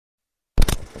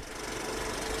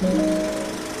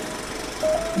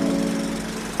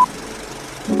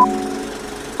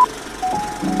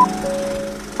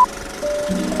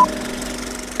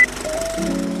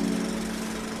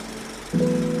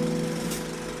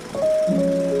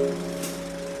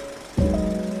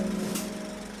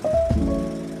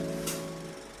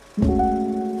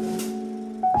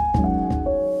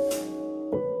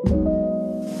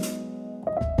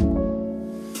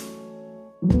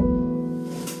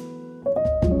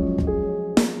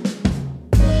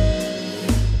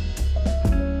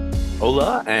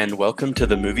Hola, and welcome to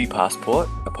the Movie Passport,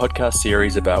 a podcast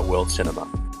series about world cinema.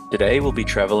 Today we'll be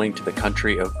traveling to the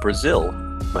country of Brazil.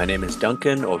 My name is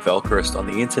Duncan, or Velcrest on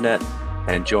the internet,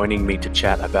 and joining me to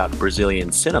chat about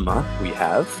Brazilian cinema, we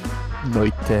have...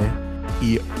 Noite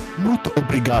e muito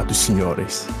obrigado,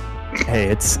 senhores. Hey,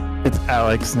 it's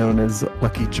Alex, known as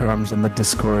Lucky Charms on the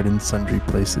Discord and sundry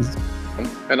places.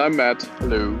 And I'm Matt.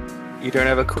 Hello. You don't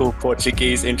have a cool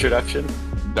Portuguese introduction?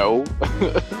 No.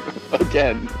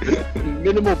 Again,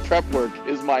 minimal prep work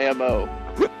is my MO.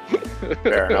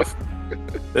 Fair enough.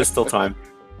 There's still time.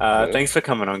 Thanks for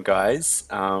coming on, guys,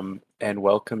 and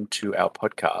welcome to our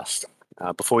podcast.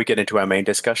 Before we get into our main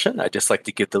discussion, I'd just like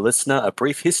to give the listener a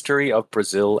brief history of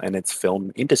Brazil and its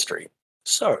film industry.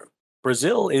 So,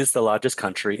 Brazil is the largest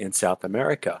country in South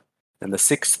America and the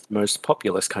sixth most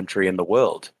populous country in the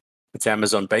world. Its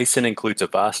Amazon basin includes a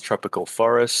vast tropical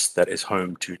forest that is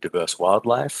home to diverse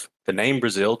wildlife. The name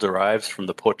Brazil derives from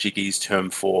the Portuguese term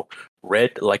for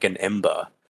red like an ember,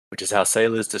 which is how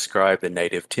sailors describe the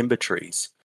native timber trees.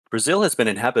 Brazil has been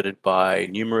inhabited by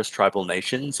numerous tribal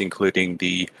nations, including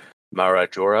the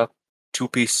Marajora,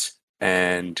 Tupis,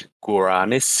 and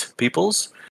Guaranis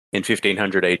peoples. In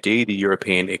 1500 AD, the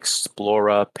European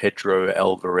explorer Pedro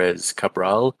Álvares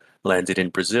Cabral landed in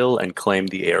Brazil and claimed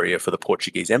the area for the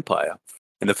Portuguese Empire.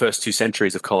 In the first 2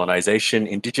 centuries of colonization,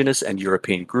 indigenous and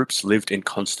European groups lived in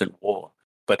constant war.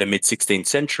 By the mid-16th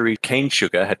century, cane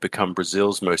sugar had become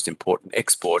Brazil's most important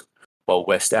export, while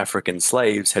West African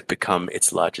slaves had become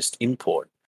its largest import.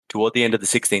 Toward the end of the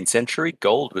 16th century,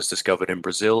 gold was discovered in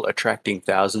Brazil, attracting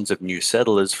thousands of new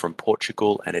settlers from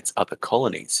Portugal and its other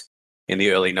colonies. In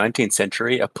the early 19th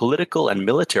century, a political and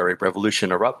military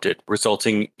revolution erupted,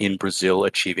 resulting in Brazil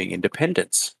achieving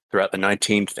independence. Throughout the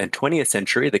 19th and 20th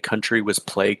century, the country was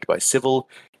plagued by civil,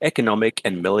 economic,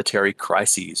 and military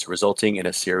crises, resulting in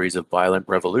a series of violent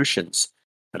revolutions.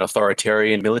 An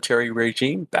authoritarian military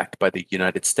regime, backed by the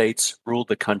United States, ruled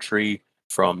the country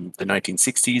from the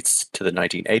 1960s to the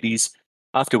 1980s,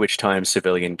 after which time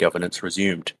civilian governance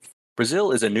resumed.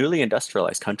 Brazil is a newly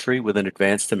industrialized country with an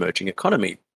advanced emerging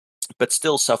economy, but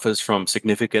still suffers from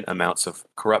significant amounts of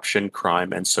corruption,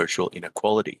 crime, and social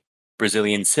inequality.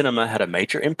 Brazilian cinema had a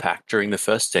major impact during the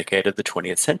first decade of the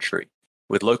 20th century,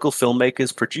 with local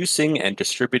filmmakers producing and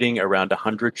distributing around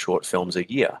 100 short films a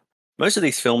year. Most of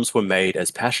these films were made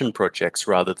as passion projects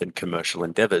rather than commercial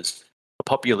endeavors. A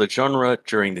popular genre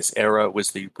during this era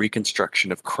was the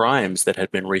reconstruction of crimes that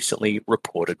had been recently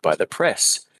reported by the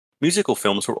press. Musical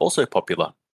films were also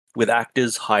popular, with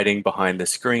actors hiding behind the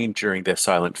screen during their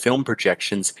silent film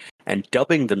projections and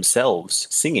dubbing themselves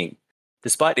singing.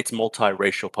 Despite its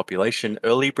multiracial population,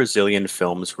 early Brazilian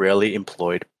films rarely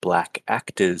employed black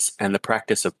actors, and the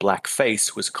practice of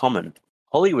blackface was common.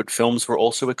 Hollywood films were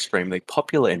also extremely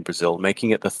popular in Brazil,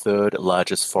 making it the third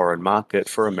largest foreign market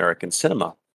for American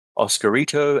cinema.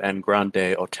 Oscarito and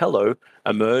Grande Otelo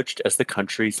emerged as the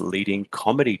country's leading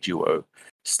comedy duo,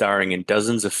 starring in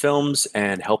dozens of films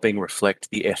and helping reflect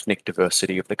the ethnic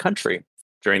diversity of the country.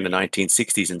 During the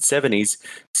 1960s and 70s,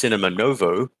 Cinema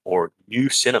Novo, or New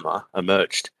Cinema,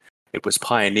 emerged. It was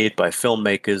pioneered by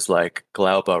filmmakers like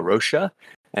Glauber Rocha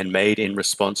and made in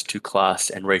response to class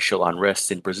and racial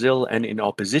unrest in Brazil and in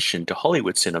opposition to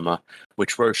Hollywood cinema,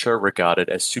 which Rocha regarded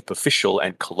as superficial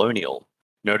and colonial.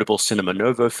 Notable Cinema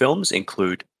Novo films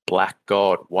include Black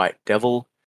God, White Devil,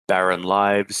 Barren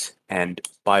Lives, and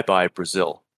Bye Bye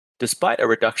Brazil. Despite a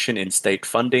reduction in state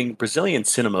funding, Brazilian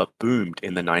cinema boomed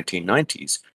in the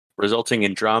 1990s, resulting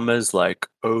in dramas like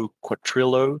O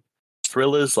Quatrillo,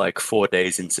 thrillers like 4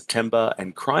 Days in September,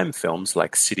 and crime films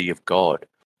like City of God,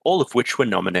 all of which were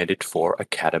nominated for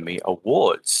Academy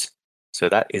Awards. So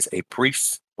that is a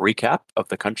brief recap of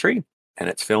the country and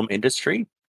its film industry.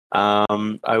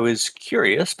 I was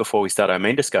curious, before we start our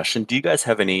main discussion, do you guys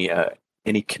have any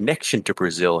connection to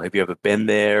Brazil? Have you ever been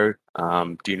there?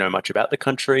 Do you know much about the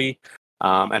country?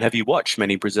 And have you watched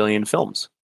many Brazilian films?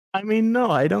 I mean, no,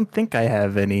 I don't think I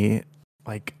have any,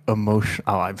 emotion.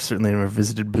 Oh, I've certainly never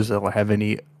visited Brazil or have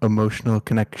any emotional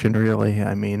connection, really.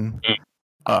 I mean,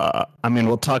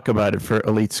 we'll talk about it for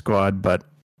Elite Squad, but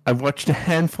I've watched a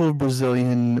handful of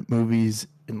Brazilian movies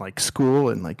in like school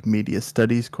and like media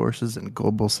studies courses and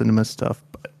global cinema stuff,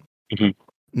 but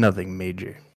nothing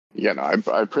major. Yeah, no, I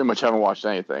pretty much haven't watched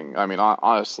anything. I mean,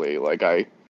 honestly, like I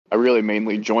really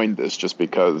mainly joined this just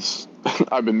because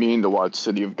I've been meaning to watch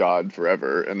City of God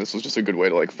forever, and this was just a good way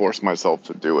to like force myself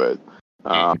to do it.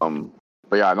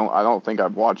 But yeah, I don't think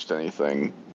I've watched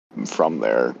anything from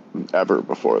there ever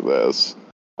before this.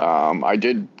 I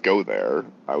did go there.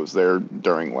 I was there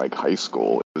during like high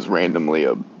school. It was randomly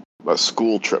a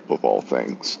school trip of all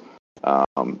things. I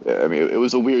mean, it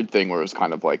was a weird thing where it was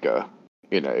kind of like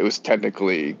it was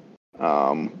technically,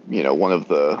 one of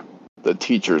the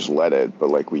teachers led it, but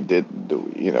like we did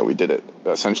it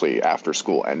essentially after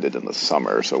school ended in the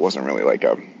summer, so it wasn't really like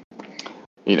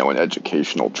an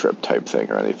educational trip type thing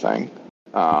or anything.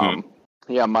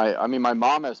 Yeah, my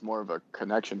mom has more of a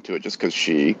connection to it just because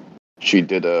she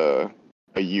did a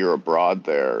year abroad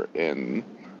there in,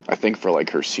 I think, for like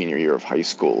her senior year of high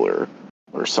school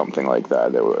or something like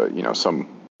that. There was, some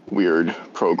weird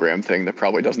program thing that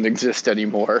probably doesn't exist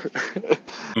anymore.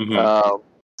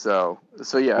 So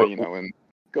yeah, and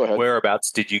go ahead.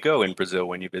 Whereabouts did you go in Brazil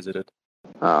when you visited?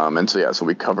 So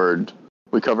we covered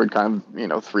kind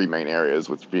of, three main areas,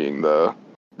 which being the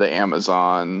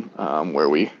Amazon, where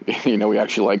we, we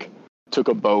actually like took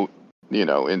a boat,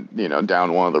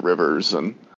 down one of the rivers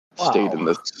and stayed in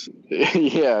this,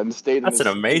 and stayed in That's this, an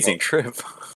amazing trip.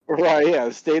 Right, yeah,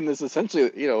 stayed in this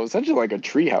essentially like a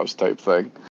treehouse type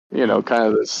thing, kind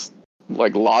of this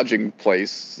like lodging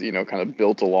place, kind of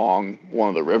built along one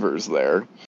of the rivers there.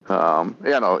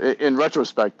 In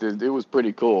retrospect, it was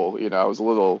pretty cool. I was a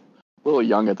little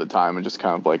young at the time and just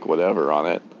kind of like whatever on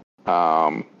it.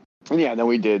 And yeah, then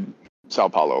we did Sao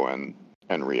Paulo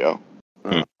and Rio.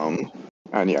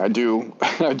 And yeah,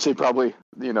 I'd say probably,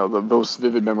 the most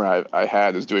vivid memory I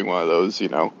had is doing one of those,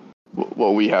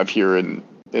 what we have here in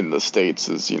the States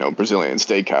is, Brazilian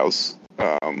steakhouse,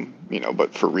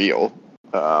 but for real.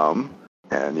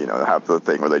 And, have the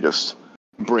thing where they just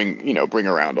bring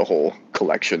around a whole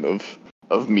collection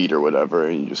of meat or whatever,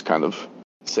 and you just kind of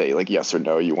say like yes or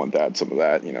no, you want that, some of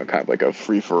that, kind of like a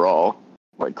free for all,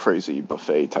 like crazy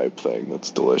buffet type thing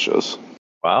that's delicious.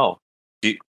 Wow.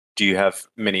 Do you have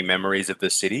many memories of the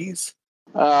cities?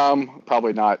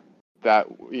 Probably not that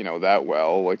that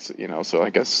well. Like so I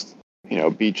guess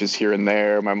beaches here and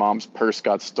there. My mom's purse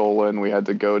got stolen. We had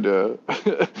to go to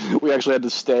we actually had to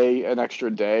stay an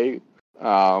extra day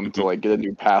to like get a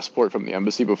new passport from the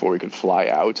embassy before we could fly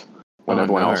out when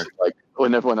everyone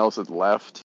else had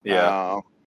left. Yeah.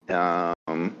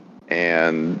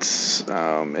 And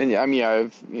yeah, I mean, I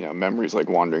have memories like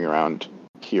wandering around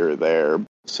here or there.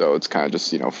 So it's kind of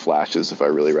just flashes if I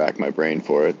really rack my brain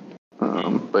for it.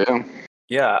 But yeah.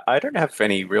 Yeah, I don't have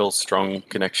any real strong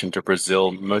connection to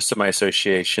Brazil. Most of my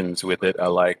associations with it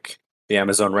are like the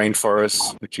Amazon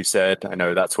rainforest, which you said. I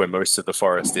know that's where most of the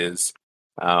forest is.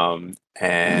 And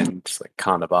like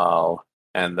Carnival,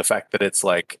 and the fact that it's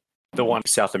like the one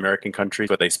South American country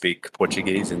where they speak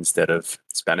Portuguese instead of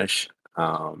Spanish.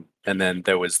 And then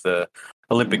there was the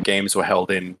Olympic Games were held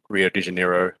in Rio de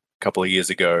Janeiro a couple of years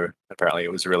ago. Apparently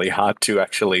it was really hard to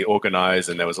actually organize,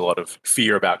 and there was a lot of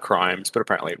fear about crimes, but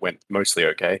apparently it went mostly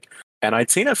okay. And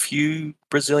I'd seen a few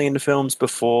Brazilian films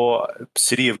before.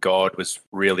 City of God was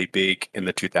really big in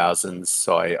the 2000s,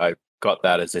 so I got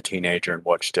that as a teenager and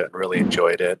watched it and really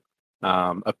enjoyed it.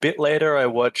 A bit later, I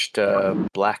watched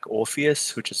Black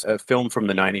Orpheus, which is a film from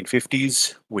the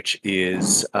 1950s, which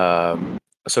is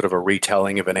sort of a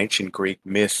retelling of an ancient Greek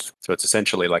myth. So it's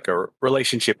essentially like a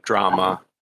relationship drama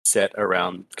set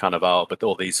around Carnival, but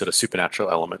all these sort of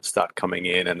supernatural elements start coming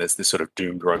in, and there's this sort of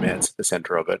doomed romance at the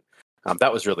center of it.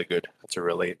 That was really good. It's a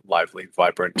really lively,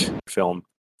 vibrant film.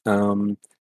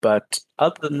 But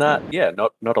other than that, yeah,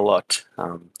 not a lot.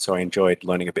 So I enjoyed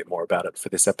learning a bit more about it for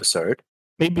this episode.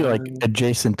 Maybe like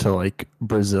adjacent to like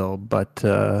Brazil, but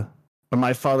when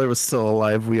my father was still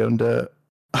alive, we owned a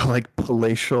like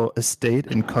palatial estate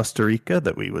in Costa Rica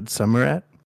that we would summer at.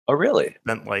 Oh, really?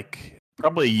 Spent like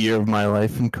probably a year of my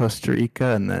life in Costa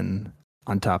Rica, and then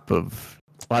on top of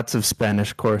lots of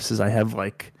Spanish courses, I have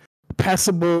like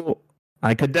passable.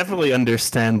 I could definitely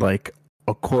understand like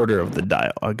a quarter of the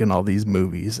dialogue in all these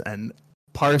movies, and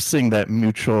parsing that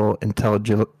mutual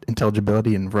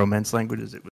intelligibility in Romance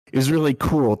languages, it was really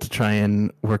cool to try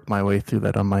and work my way through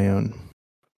that on my own.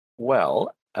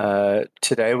 Well,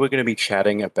 today we're going to be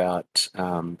chatting about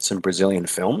some Brazilian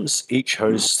films. Each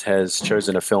host has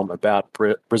chosen a film about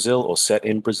Brazil or set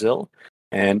in Brazil.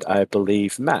 And I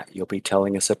believe, Matt, you'll be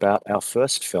telling us about our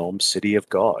first film, City of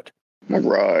God. All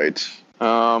right.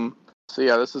 So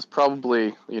yeah, this is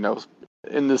probably,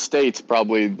 in the States,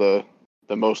 probably the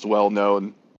most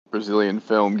well-known Brazilian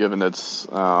film, given its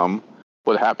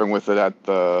what happened with it at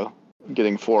the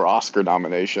getting 4 Oscar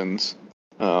nominations.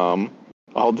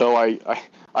 Although I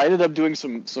ended up doing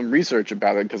some research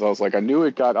about it because I was like, I knew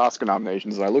it got Oscar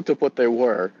nominations, and I looked up what they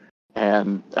were,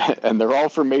 and they're all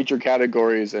for major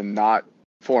categories and not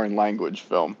foreign language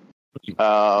film.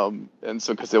 And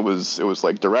so because it was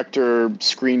like director,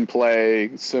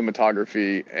 screenplay,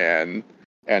 cinematography, and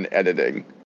editing.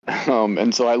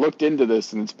 And so I looked into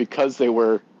this, and it's because they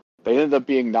ended up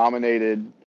being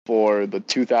nominated for the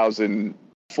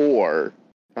 2004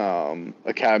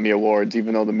 Academy Awards,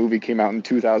 even though the movie came out in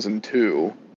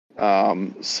 2002.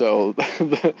 So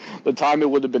the time it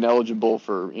would have been eligible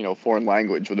for foreign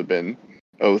language would have been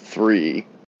 2003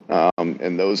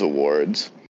 in those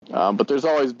awards. But there's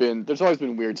always been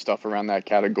weird stuff around that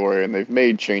category, and they've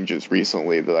made changes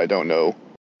recently that I don't know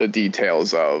the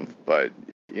details of. But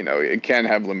it can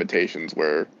have limitations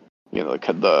where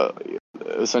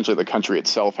essentially the country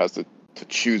itself has to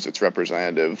choose its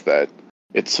representative that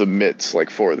it submits like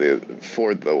for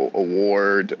the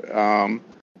award,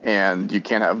 and you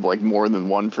can't have like more than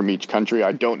one from each country.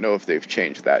 I don't know if they've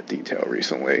changed that detail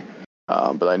recently,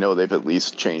 but I know they've at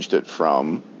least changed it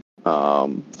from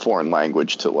foreign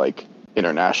language to like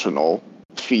international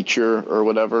feature or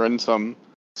whatever in some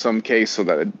case, so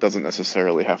that it doesn't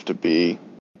necessarily have to be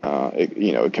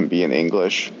it can be in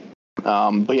English.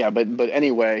 But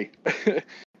anyway,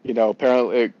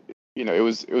 apparently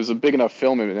it was a big enough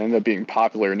film, and it ended up being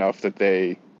popular enough that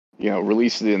they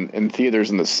released it in theaters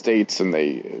in the States, and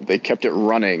they kept it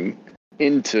running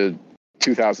into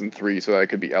 2003 so that it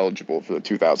could be eligible for the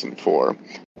 2004.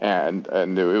 And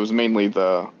it was mainly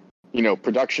the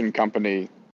production company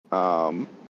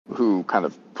who kind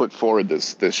of put forward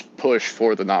this push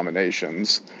for the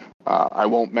nominations. I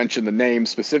won't mention the name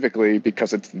specifically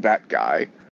because it's that guy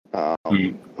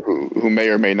who may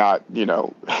or may not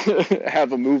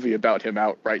have a movie about him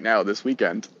out right now this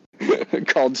weekend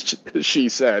called She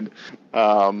Said.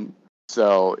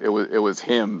 So it was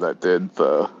him that did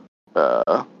the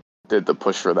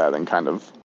push for that and kind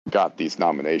of got these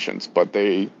nominations, but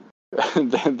they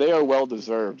are well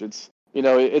deserved. It's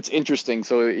interesting.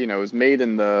 So it was made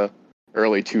in the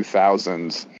early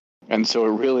 2000s, and so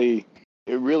it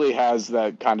really has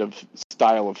that kind of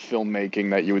style of filmmaking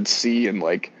that you would see in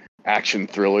like action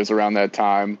thrillers around that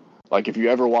time. Like if you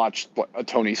ever watched a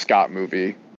Tony Scott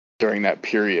movie during that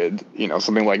period,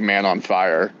 something like Man on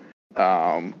Fire,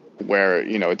 where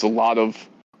it's a lot of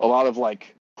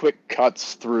like quick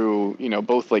cuts through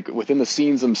both like within the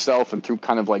scenes themselves and through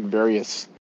kind of like various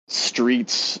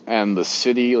streets and the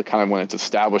city, like kind of when it's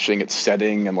establishing its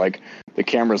setting, and like the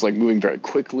camera's like moving very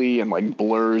quickly and like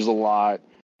blurs a lot,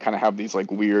 kind of have these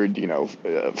like weird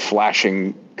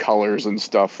flashing colors and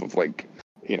stuff of like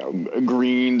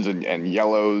greens and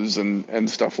yellows and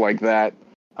stuff like that.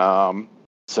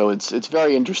 So it's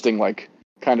very interesting, like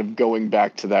kind of going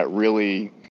back to that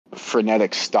really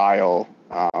frenetic style.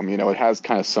 It has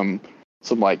kind of some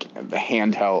like the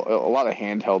handheld, a lot of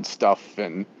handheld stuff,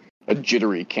 and a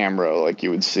jittery camera like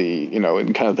you would see,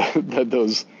 in kind of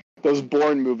those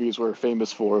Bourne movies were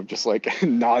famous for, of just like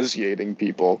nauseating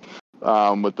people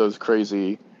with those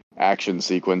crazy action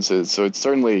sequences. So it's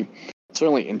certainly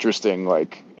interesting,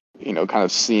 like kind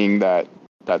of seeing that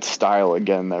style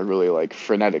again, that really like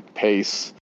frenetic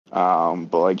pace.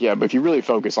 But if you really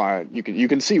focus on it, you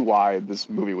can see why this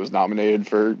movie was nominated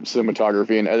for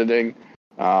cinematography and editing.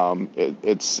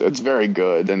 It's very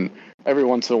good, and every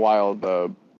once in a while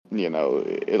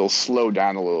it'll slow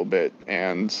down a little bit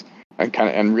and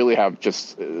really have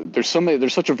just there's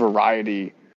such a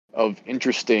variety of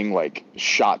interesting like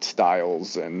shot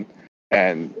styles and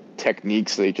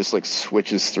techniques that he just like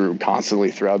switches through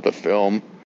constantly throughout the film.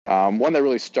 One that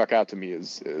really stuck out to me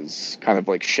is kind of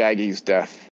like Shaggy's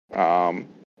death,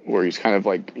 where he's kind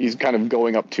of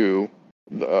going up to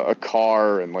a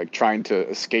car and like trying to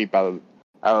escape out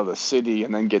of the city,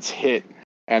 and then gets hit,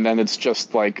 and then it's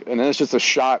just a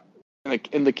shot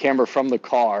in the camera from the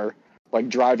car, like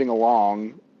driving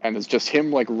along, and it's just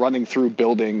him like running through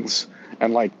buildings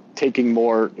and like taking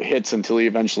more hits until he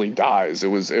eventually dies. It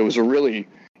was a really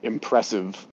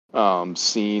impressive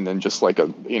scene, and just like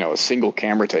a single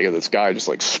camera take of this guy just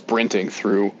like sprinting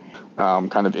through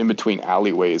kind of in between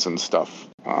alleyways and stuff.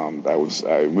 I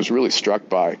was really struck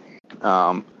by.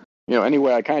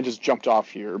 Anyway, I kind of just jumped off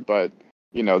here, but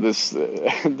this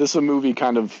a movie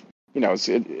kind of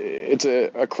it's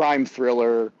a crime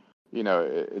thriller.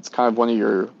 It's kind of one of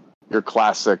your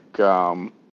classic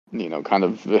kind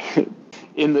of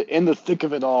in the thick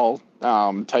of it all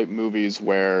type movies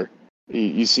where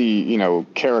you see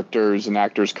characters and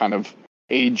actors kind of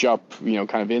age up,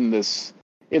 kind of in this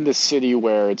in this city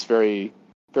where it's very,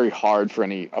 very hard for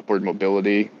any upward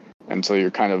mobility. And so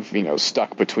you're kind of,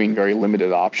 stuck between very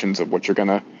limited options of what you're going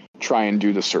to try and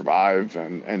do to survive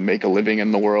and make a living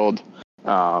in the world.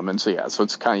 And so, yeah, so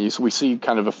it's kind of, we see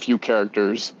kind of a few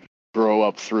characters grow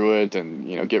up through it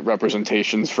and, get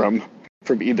representations from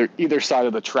either side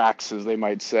of the tracks, as they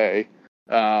might say.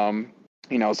 So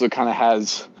it kind of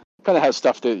has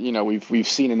stuff that, we've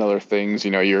seen in other things,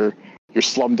 your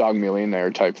Slumdog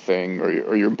Millionaire type thing,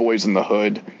 or your Boys in the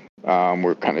Hood,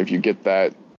 where kind of you get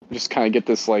that, just kind of get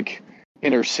this like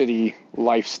inner city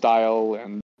lifestyle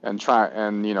and try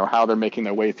and how they're making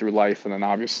their way through life, and then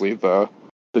obviously the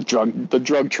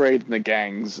drug trade and the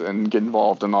gangs and get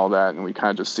involved in all that, and we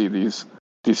kind of just see these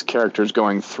characters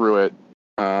going through it,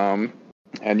 and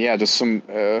yeah, just some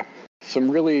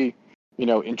really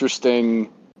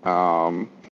interesting,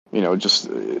 just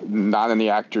not any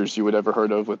actors you would ever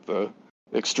heard of, with the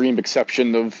extreme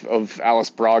exception of Alice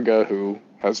Braga, who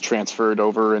has transferred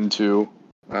over into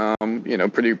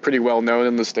pretty well known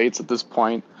in the States at this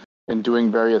point and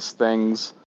doing various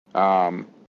things.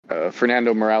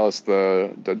 Fernando Morales,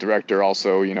 the director,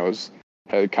 also,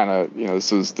 had kind of,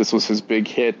 this was his big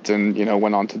hit, and,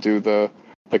 went on to do the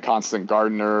Constant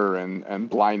Gardener and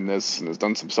Blindness, and has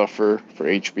done some stuff for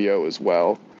HBO as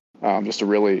well. Just a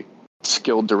really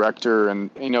skilled director,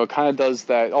 and, kind of does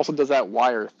that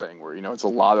Wire thing where, it's a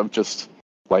lot of just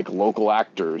like local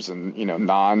actors and,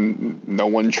 no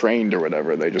one trained or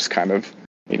whatever. They just kind of,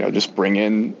 just bring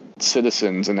in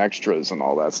citizens and extras and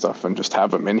all that stuff and just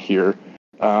have them in here.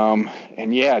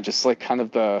 And yeah, just like kind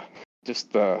of the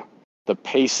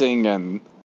pacing and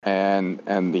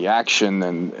the action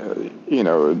and,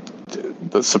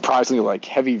 the surprisingly like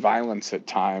heavy violence at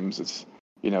times. It's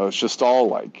just all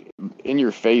like in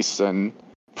your face and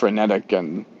frenetic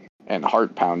and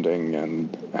heart pounding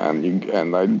and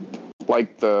I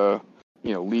like the,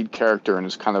 lead character and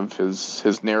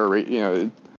his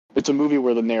narrate, it's a movie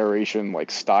where the narration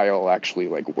like style actually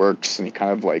like works, and he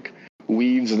kind of like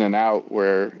weaves in and out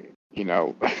where,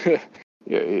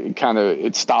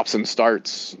 it stops and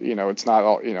starts, it's not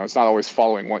always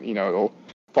following one, it'll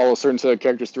follow a certain set of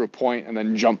characters through a point and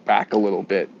then jump back a little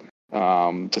bit,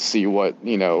 to see what,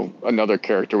 another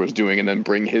character was doing and then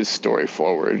bring his story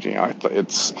forward.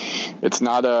 It's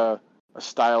not a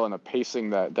style and a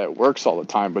pacing that works all the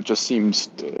time, but just seems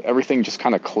everything just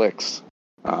kind of clicks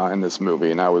in this movie,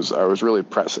 and I was really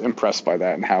impressed by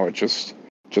that and how it just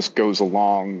goes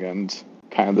along, and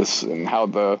kind of this, and how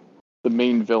the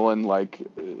main villain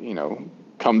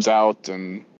comes out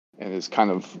and is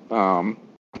kind of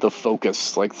the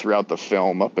focus like throughout the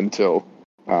film up until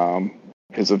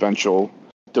his eventual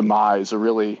demise, a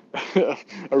really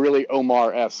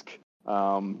Omar-esque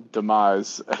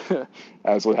demise,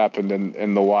 as what happened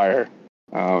in The Wire.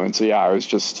 And so, yeah, I was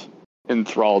just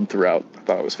enthralled throughout. I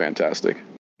thought it was fantastic.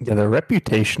 Yeah, the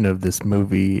reputation of this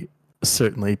movie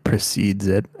certainly precedes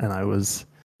it, and I was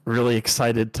really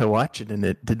excited to watch it, and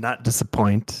it did not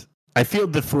disappoint. I feel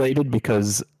deflated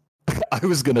because I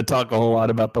was going to talk a whole lot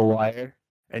about The Wire,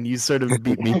 and you sort of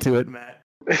beat me to it, Matt.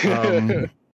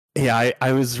 Yeah,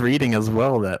 I was reading as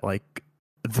well that like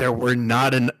there were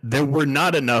not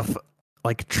enough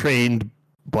like trained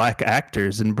black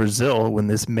actors in Brazil when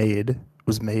this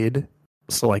was made.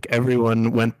 So like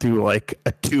everyone went through like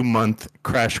a 2-month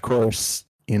crash course,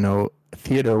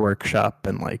 theater workshop,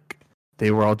 and like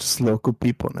they were all just local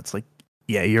people, and it's like,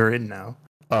 yeah, you're in now.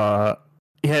 Yeah,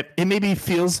 it maybe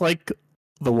feels like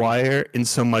The Wire in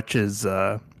so much as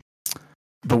The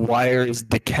Wire is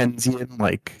Dickensian,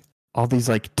 like all these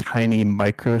like tiny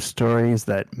micro stories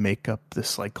that make up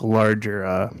this like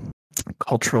larger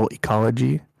cultural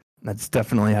ecology. That's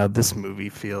definitely how this movie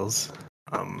feels.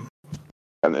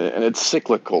 And it's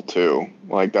cyclical too.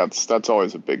 Like that's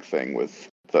always a big thing with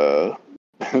the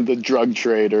drug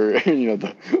trade, or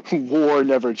the war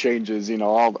never changes.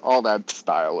 All that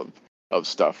style of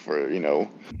stuff where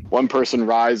one person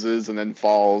rises and then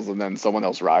falls, and then someone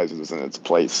else rises in its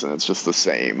place, and it's just the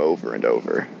same over and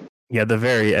over. Yeah, the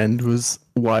very end was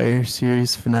Wire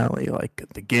series finale. Like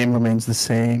the game remains the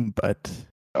same, but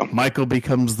Michael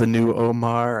becomes the new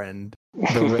Omar, and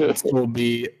the rents will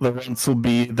be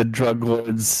the drug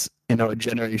lords, a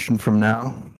generation from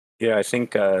now. Yeah, I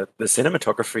think the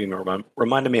cinematography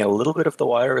reminded me a little bit of The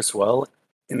Wire as well,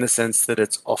 in the sense that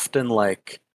it's often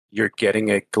like you're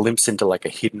getting a glimpse into like a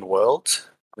hidden world.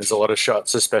 There's a lot of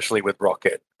shots, especially with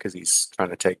Rocket, because he's trying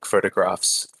to take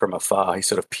photographs from afar. He's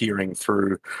sort of peering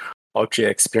through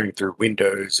objects, peering through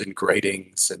windows and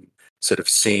gratings, and sort of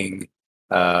seeing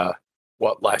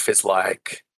what life is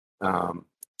like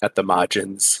at the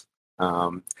margins.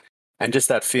 And just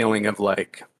that feeling of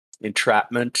like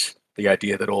entrapment The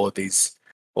idea that this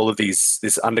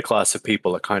underclass of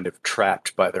people are kind of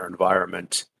trapped by their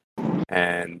environment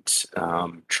and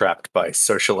trapped by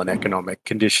social and economic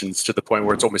conditions to the point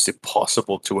where it's almost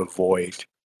impossible to avoid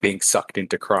being sucked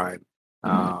into crime.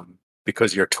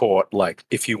 Because you're taught, like,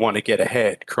 if you want to get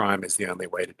ahead, crime is the only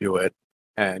way to do it.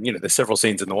 And, there's several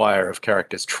scenes in The Wire of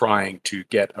characters trying to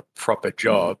get a proper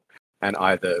job and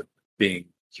either being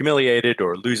humiliated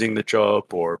or losing the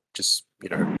job or just,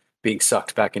 being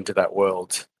sucked back into that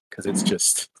world because it's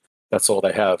just, that's all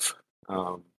they have.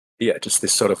 Just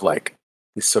this sort of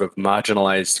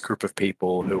marginalized group of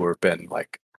people who have been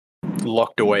like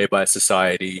locked away by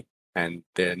society, and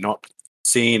they're not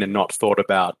seen and not thought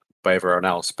about by everyone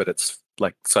else, but it's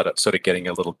like sort of getting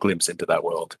a little glimpse into that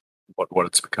world, what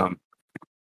it's become.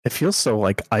 It feels so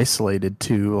like isolated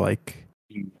too. Like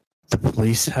the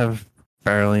police have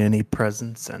barely any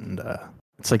presence, and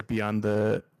it's like beyond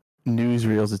the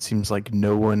newsreels. It seems like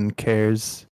no one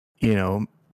cares.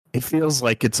 It feels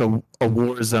like it's a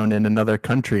war zone in another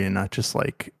country, and not just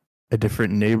like a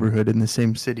different neighborhood in the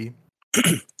same city.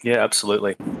 Yeah,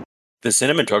 absolutely. The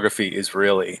cinematography is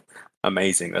really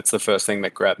amazing. That's the first thing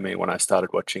that grabbed me when I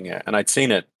started watching it. And I'd seen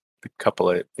it a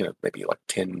couple of, maybe like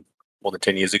more than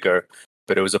 10 years ago,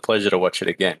 but it was a pleasure to watch it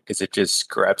again because it just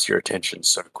grabs your attention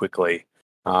so quickly.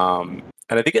 And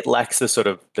I think it lacks the sort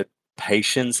of the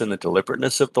patience and the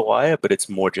deliberateness of The Wire, but it's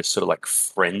more just sort of like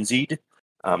frenzied.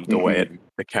 The way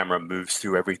the camera moves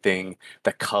through everything,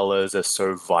 the colors are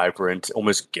so vibrant,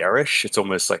 almost garish. It's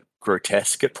almost like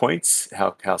grotesque at points,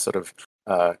 how sort of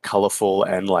colorful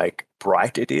and like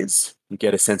bright it is. You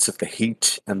get a sense of the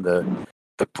heat and the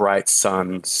bright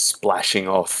sun splashing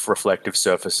off reflective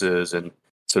surfaces and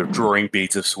sort of drawing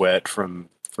beads of sweat from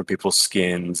people's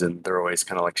skins, and they're always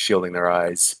kind of like shielding their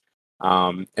eyes.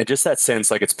 And just that sense,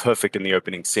 like it's perfect in the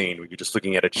opening scene where you're just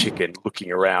looking at a chicken,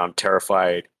 looking around,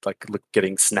 terrified, like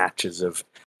getting snatches of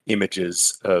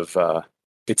images of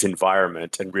its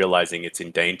environment and realizing it's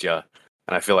in danger.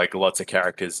 And I feel like lots of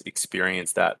characters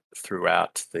experience that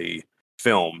throughout the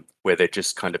film, where they're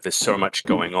just kind of, there's so much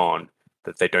going on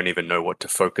that they don't even know what to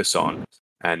focus on.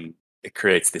 And it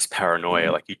creates this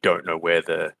paranoia, like you don't know where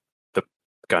the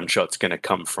gunshot's going to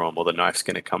come from, or the knife's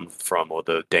going to come from, or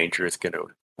the danger is going to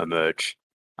emerge.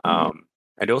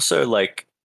 And also, like,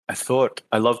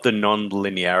 I love the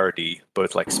non-linearity,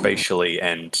 both like spatially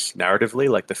and narratively,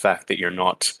 like the fact that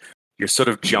you're sort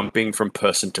of jumping from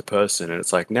person to person, and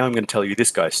it's like, now I'm going to tell you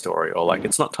this guy's story, or like,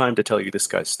 it's not time to tell you this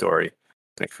guy's story.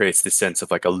 And it creates this sense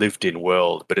of like a lived-in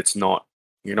world, but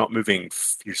you're not moving,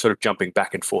 you're sort of jumping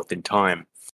back and forth in time.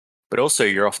 But also,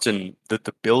 you're often,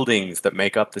 the buildings that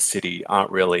make up the city aren't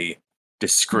really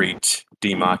discrete,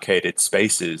 demarcated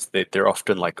spaces. They're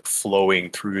often like flowing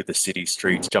through the city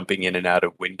streets, jumping in and out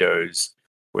of windows,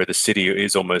 where the city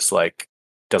is almost like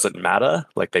doesn't matter.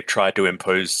 Like they tried to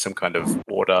impose some kind of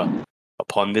order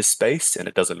upon this space, and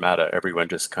it doesn't matter. Everyone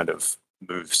just kind of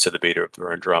moves to the beat of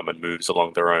their own drum and moves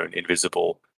along their own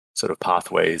invisible sort of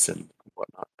pathways and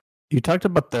whatnot. You talked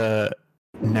about the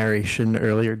narration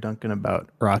earlier, Duncan, about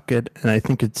Rocket, and I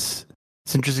think it's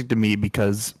interesting to me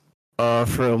because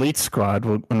for Elite Squad,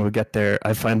 when we get there,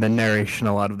 I find the narration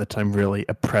a lot of the time really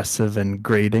oppressive and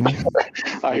grating.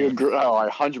 I agree. Oh, I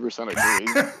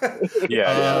 100% agree.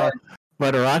 Yeah.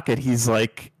 But Rocket, he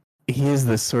is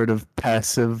this sort of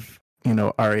passive,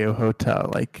 Ario Hotel,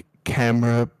 like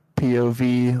camera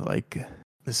POV, like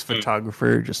this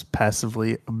photographer just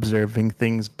passively observing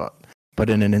things, but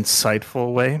in an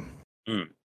insightful way.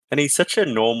 And he's such a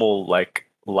normal, like,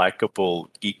 likable,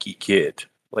 geeky kid.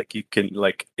 Like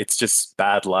it's just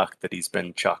bad luck that he's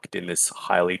been chucked in this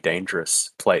highly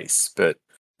dangerous place. But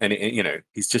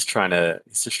he's just trying to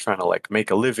like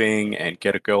make a living and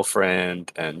get a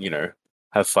girlfriend and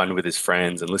have fun with his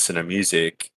friends and listen to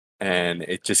music. And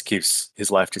it just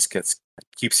his life just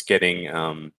keeps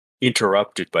getting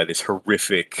interrupted by this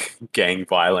horrific gang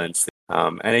violence.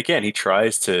 And again, he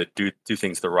tries to do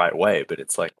things the right way, but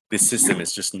it's like this system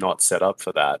is just not set up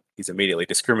for that. He's immediately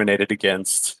discriminated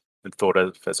against and thought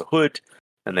of as a hood,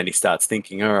 and then he starts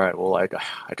thinking, all right, well, I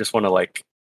just want to like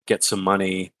get some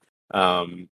money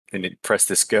and impress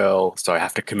this girl, so I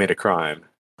have to commit a crime.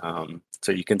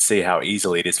 So you can see how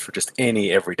easily it is for just any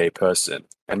everyday person.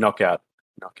 And knock out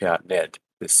Ned,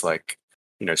 this like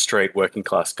straight working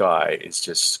class guy, is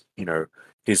just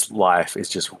his life is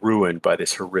just ruined by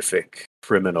this horrific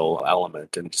criminal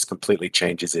element, and just completely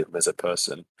changes him as a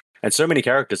person. And so many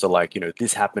characters are like,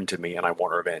 this happened to me and I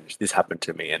want revenge. This happened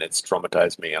to me and it's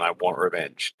traumatized me and I want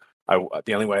revenge.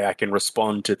 The only way I can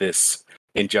respond to this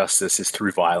injustice is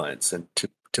through violence, and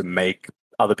to make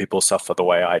other people suffer the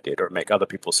way I did, or make other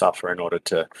people suffer in order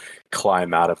to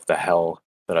climb out of the hell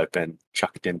that I've been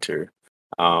chucked into.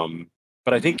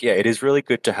 But I think, yeah, it is really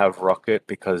good to have Rocket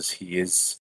because he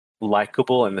is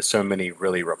likable and there's so many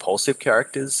really repulsive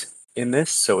characters in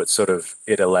this. So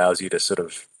it allows you to sort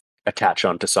of attach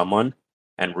onto someone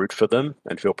and root for them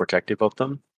and feel protective of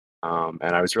them. And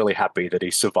I was really happy that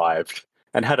he survived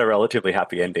and had a relatively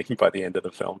happy ending by the end of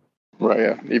the film. Right,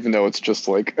 yeah. Even though it's just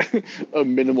like a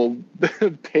minimal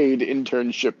paid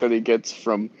internship that he gets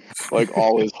from like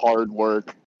all his hard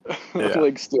work, Yeah.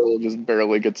 like still just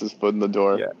barely gets his foot in the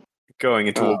door. Yeah. Going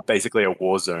into basically a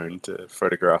war zone to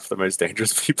photograph the most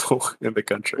dangerous people in the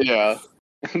country. Yeah,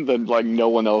 and then like no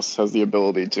one else has the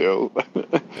ability to.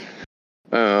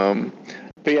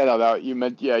 But yeah, no, you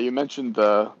mentioned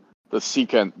the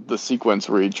sequence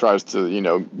where he tries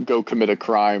to go commit a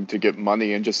crime to get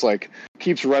money and just like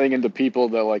keeps running into people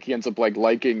that like he ends up like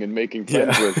liking and making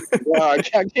friends with. I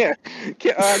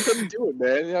couldn't do it,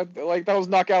 man. Like that was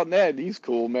Knockout Ned. He's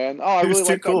cool, man. Oh, I really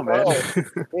like cool, man.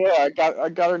 Yeah, I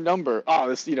got her number. Oh,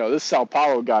 this Sao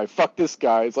Paulo guy. Fuck this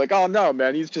guy. It's like, oh no,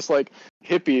 man. He's just like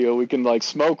hippie who we can like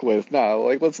smoke with. No,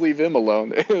 like let's leave him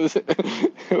alone. It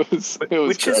was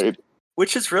great.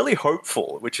 Which is really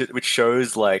hopeful, which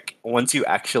shows like once you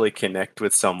actually connect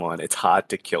with someone, it's hard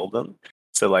to kill them.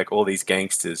 So like all these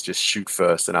gangsters just shoot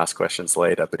first and ask questions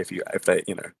later. But if they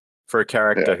for a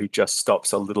character who just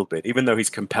stops a little bit, even though he's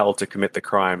compelled to commit the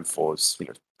crime for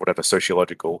whatever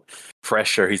sociological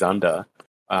pressure he's under,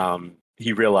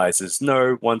 he realizes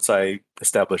no. Once I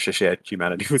establish a shared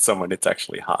humanity with someone, it's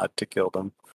actually hard to kill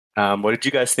them. What did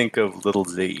you guys think of Little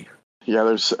Z? Yeah,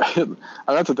 that's the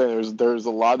thing. There's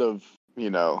a lot of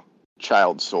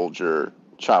child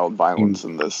violence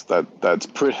in this that's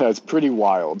pretty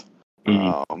wild.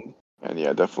 Mm-hmm. And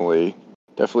yeah, definitely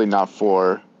not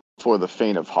for the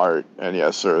faint of heart. And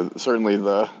yeah, certainly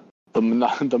the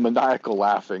maniacal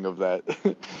laughing of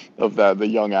the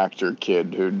young actor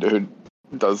kid who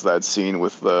does that scene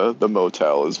with the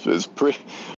motel is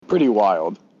pretty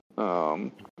wild.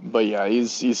 But yeah,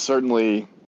 he's certainly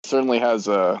has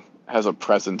a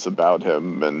presence about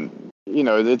him, and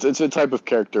it's a type of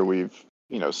character we've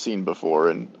seen before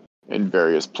in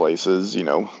various places.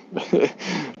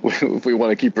 If we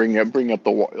want to keep bringing up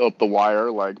the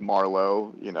Wire, like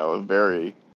Marlowe,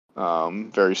 very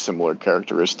similar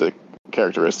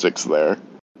characteristics there.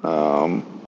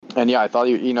 And yeah, I thought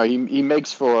he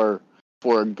makes for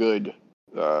a good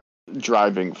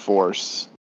driving force.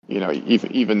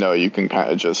 Even though you can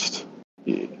kind of just.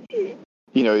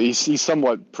 He's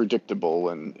somewhat predictable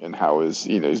in how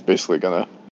he's basically going to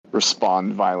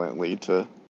respond violently to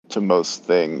most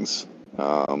things.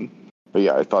 But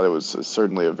yeah, I thought it was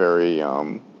certainly a very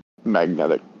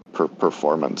magnetic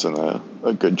performance and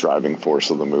a good driving force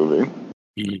of the movie.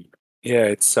 Yeah,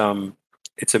 it's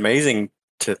amazing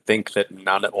to think that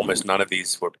almost none of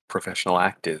these were professional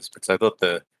actors, because I thought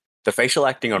the facial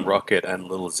acting on Rocket and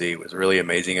Little Z was really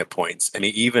amazing at points. And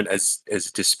he, even as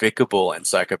despicable and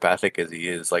psychopathic as he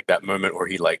is, like that moment where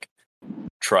he like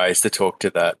tries to talk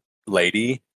to that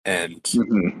lady and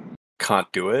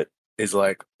can't do it, is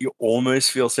like you almost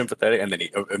feel sympathetic, and then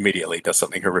he immediately does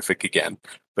something horrific again.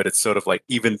 But it's sort of like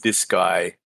even this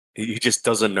guy, he just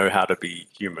doesn't know how to be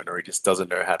human, or he just doesn't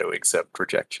know how to accept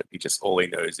rejection. All he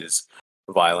knows is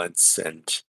violence,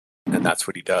 and that's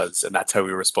what he does, and that's how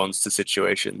he responds to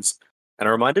situations. And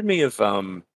it reminded me of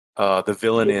the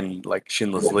villain in like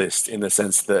Schindler's List, in the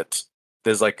sense that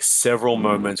there's like several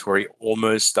moments where he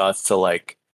almost starts to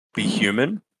like be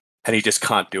human, and he just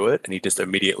can't do it, and he just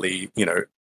immediately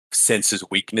senses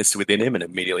weakness within him and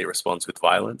immediately responds with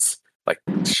violence, like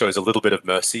shows a little bit of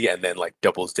mercy and then like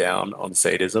doubles down on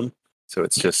sadism. So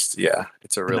it's just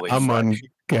it's a really Amon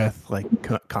Geth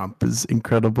comp is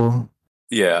incredible.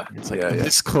 Yeah, it's like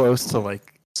this close to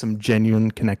like some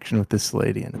genuine connection with this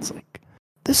lady, and it's like,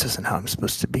 this isn't how I'm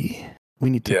supposed to be. We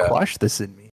need to quash this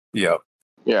in me. Yeah.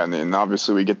 Yeah, and then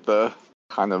obviously we get the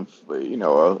kind of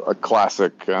a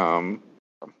classic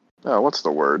what's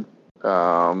the word?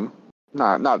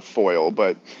 Not foil,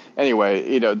 but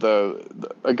anyway,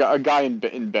 a guy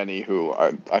in Benny who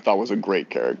I thought was a great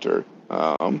character.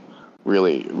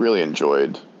 Really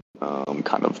enjoyed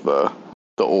kind of the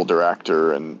older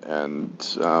actor and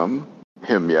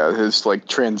him, his like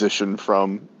transition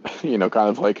from kind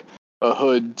of like a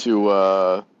hood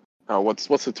to what's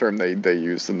the term they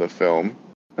used in the film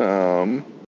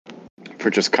for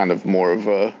just kind of more of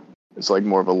a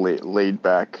laid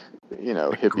back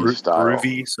hippie style,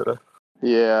 groovy sort of.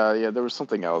 Yeah, there was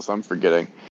something else I'm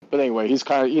forgetting, but anyway, he's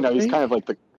kind of he's kind of like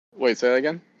the wait, say that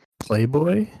again.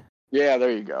 Playboy. Yeah,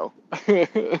 there you go.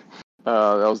 That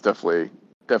was definitely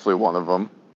one of them.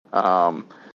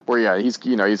 Where he's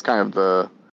kind of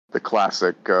the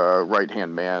classic right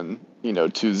hand man,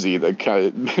 to Z, that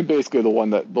kind of basically the one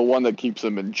that keeps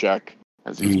him in check,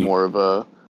 as he's more of a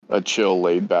chill,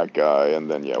 laid back guy.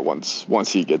 And then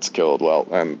once he gets killed, well,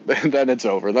 and then it's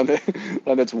over. Then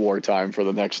it's wartime for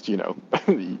the next year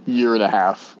and a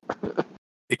half.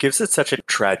 It gives it such a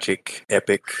tragic,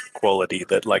 epic quality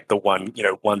that, like, the one,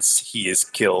 once he is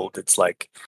killed, it's like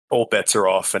all bets are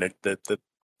off, and the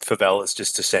favelas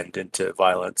just descend into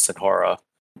violence and horror.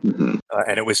 Mm-hmm.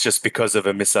 And it was just because of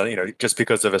just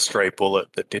because of a stray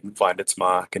bullet that didn't find its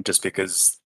mark, and just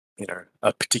because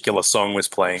a particular song was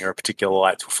playing or a particular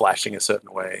lights were flashing a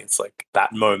certain way. It's like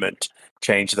that moment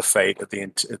changed the fate of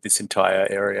this entire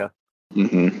area.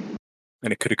 Mm-hmm.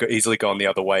 And it could have easily gone the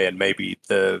other way, and maybe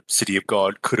the City of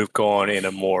God could have gone in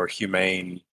a more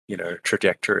humane,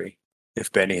 trajectory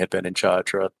if Benny had been in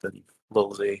charge rather than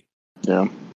Lil Z. Yeah.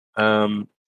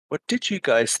 What did you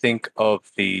guys think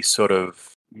of the sort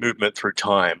of movement through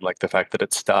time, like the fact that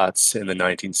it starts in the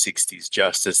 1960s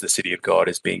just as the City of God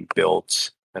is being built,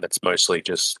 and it's mostly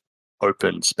just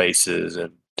open spaces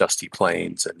and dusty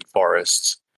plains and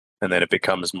forests, and then it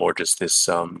becomes more just this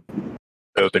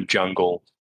urban jungle,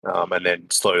 and then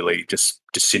slowly just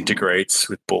disintegrates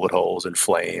with bullet holes and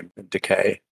flame and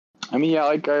decay. I mean, yeah,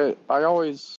 like I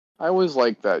always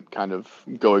like that kind of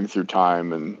going through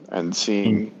time and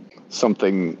seeing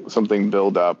something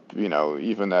build up,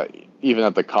 even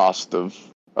at the cost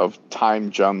of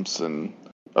time jumps and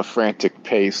a frantic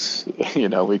pace.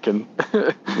 We can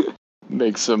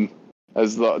make some,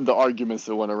 as the arguments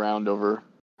that went around over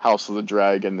House of the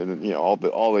Dragon, and all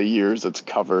the years it's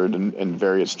covered and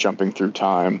various jumping through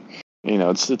time.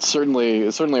 It's certainly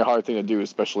a hard thing to do,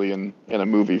 especially in a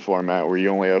movie format where you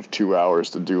only have 2 hours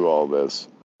to do all this.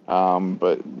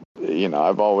 But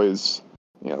I've always,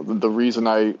 the reason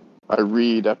I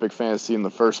read epic fantasy in the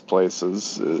first place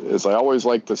is I always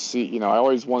like to see, I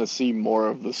always want to see more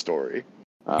of the story.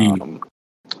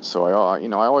 So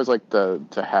I always like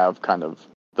to have kind of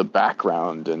the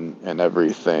background and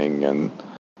everything,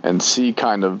 and see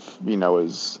kind of,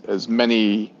 as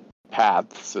many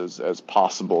paths as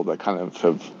possible that kind of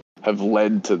have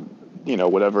led to,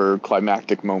 whatever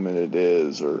climactic moment it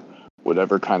is, or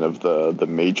whatever kind of the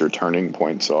major turning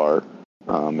points are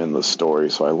in the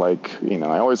story. So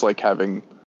I always like having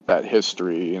that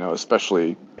history,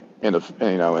 especially in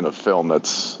a film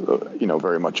that's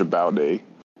very much about a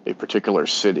particular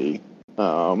city,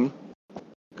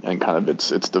 and kind of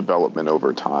its development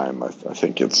over time. I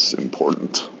think it's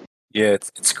important. Yeah,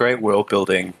 it's great world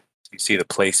building. You see the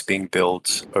place being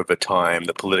built over time,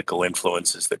 the political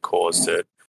influences that caused it,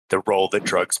 the role that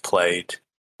drugs played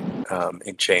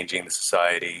in changing the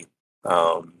society,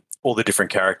 all the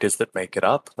different characters that make it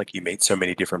up. Like, you meet so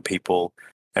many different people,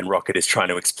 and Rocket is trying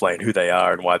to explain who they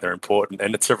are and why they're important.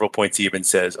 And at several points he even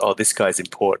says, "Oh, this guy's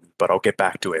important, but I'll get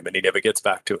back to him," and he never gets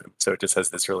back to him. So it just has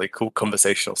this really cool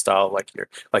conversational style,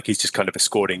 like he's just kind of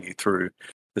escorting you through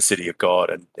the City of God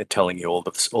and telling you all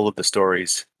of the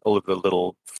stories, all of the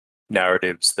little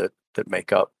narratives that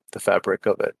make up the fabric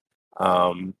of it.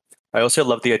 I also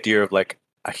love the idea of like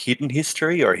a hidden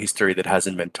history, or a history that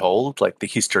hasn't been told. Like the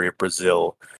history of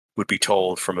Brazil would be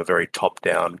told from a very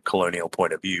top-down colonial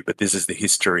point of view, but this is the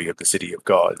history of the City of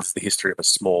God. It's the history of a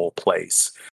small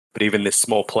place. But even this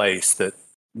small place that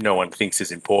no one thinks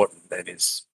is important and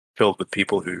is filled with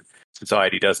people who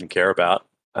society doesn't care about,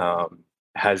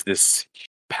 has this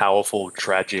powerful,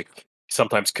 tragic,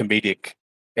 sometimes comedic,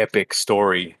 epic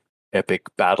story, epic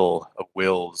battle of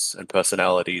wills and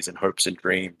personalities and hopes and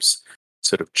dreams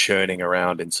sort of churning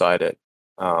around inside it.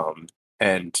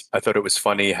 And I thought it was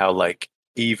funny how, like,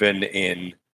 even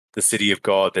in the City of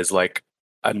God, there's like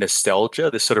a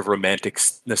nostalgia, this sort of romantic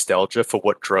nostalgia for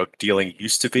what drug dealing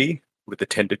used to be with the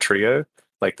Tender Trio,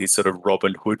 like these sort of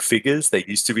Robin Hood figures. They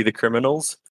used to be the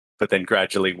criminals, but then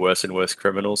gradually worse and worse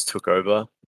criminals took over,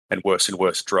 and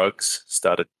worse drugs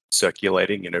started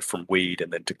circulating, from weed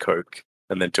and then to coke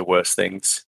and then to worse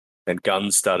things. And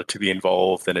guns started to be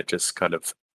involved, and it just kind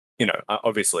of,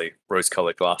 obviously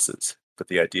rose-colored glasses, but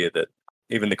the idea that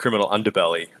even the criminal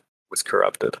underbelly was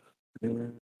corrupted.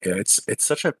 Yeah, it's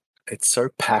so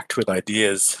packed with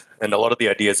ideas, and a lot of the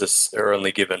ideas are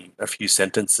only given a few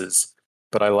sentences.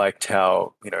 But I liked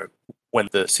how, when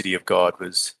the City of God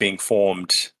was being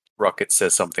formed, Rocket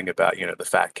says something about, the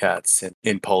fat cats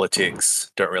in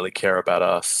politics don't really care about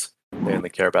us. They only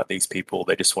care about these people.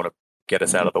 They just want to get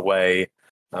us out of the way.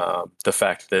 The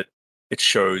fact that it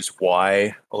shows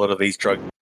why a lot of these drug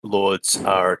lords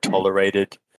are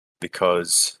tolerated,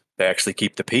 because they actually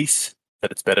keep the peace,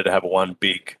 that it's better to have one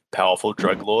big, powerful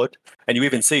drug lord. And you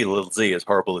even see Lil Z, as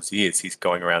horrible as he is, he's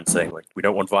going around saying, like, we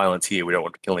don't want violence here, we don't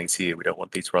want killings here, we don't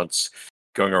want these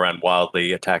going around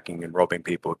wildly attacking and robbing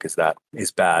people because that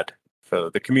is bad for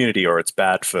the community, or it's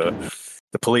bad for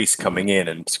the police coming in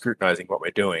and scrutinizing what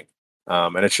we're doing.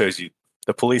 And it shows you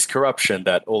the police corruption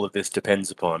that all of this depends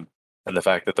upon, and the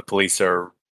fact that the police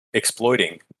are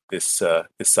exploiting this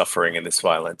suffering and this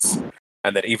violence,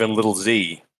 and that even little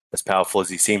Z, as powerful as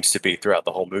he seems to be throughout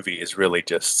the whole movie, is really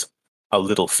just a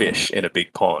little fish in a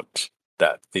big pond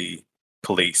that the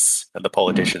police and the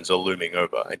politicians are looming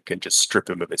over and can just strip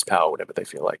him of his power whenever they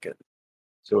feel like it.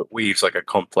 So it weaves like a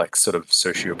complex sort of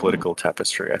socio-political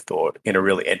tapestry, I thought, in a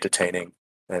really entertaining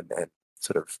and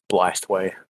sort of blithe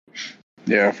way.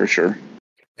 Yeah, for sure.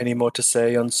 Any more to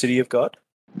say on City of God?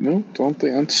 No, don't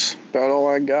think that's about all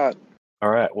I got. All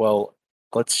right, well,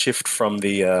 let's shift from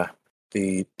the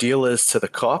dealers to the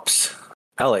cops.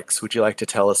 Alex, would you like to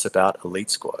tell us about Elite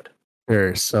Squad?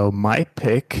 Sure. So my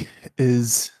pick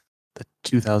is the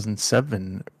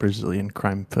 2007 Brazilian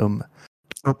crime film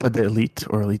Tropa de Elite,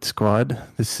 or Elite Squad.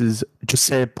 This is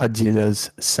José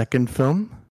Padilla's second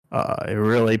film. It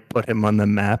really put him on the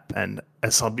map, and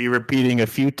as I'll be repeating a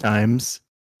few times,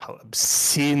 how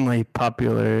obscenely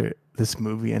popular this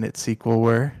movie and its sequel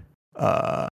were.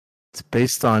 It's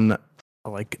based on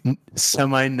a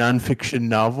semi-nonfiction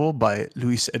novel by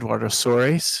Luis Eduardo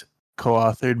Soares,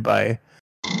 co-authored by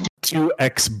two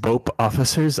ex-BOPE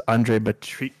officers, Andre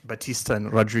Batista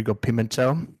and Rodrigo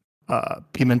Pimentel.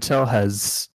 Pimentel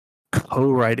has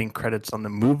co-writing credits on the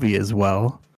movie as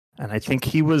well, and I think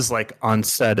he was like on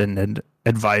set in an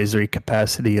advisory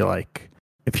capacity, like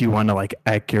if you want to like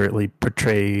accurately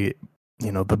portray,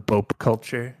 the BOPE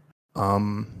culture.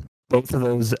 Both of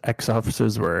those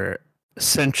ex-officers were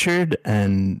censured,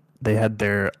 and they had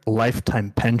their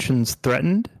lifetime pensions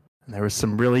threatened. And there was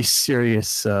some really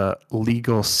serious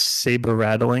legal saber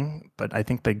rattling, but I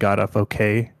think they got off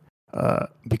okay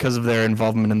because of their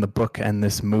involvement in the book and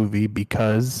this movie,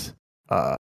 because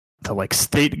the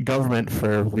state government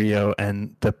for Rio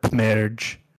and the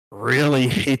PMERJ really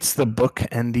hates the book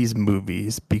and these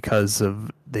movies because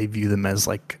they view them as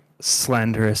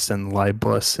slanderous and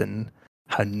libelous, and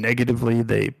how negatively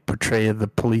they portray the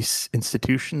police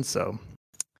institution. So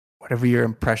whatever your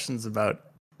impressions about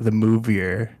the movie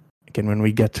are, again, when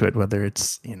we get to it, whether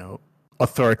it's,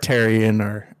 authoritarian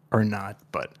or not,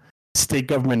 but state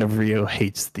government of Rio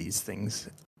hates these things.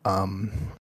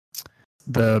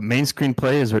 The main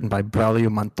screenplay is written by Braulio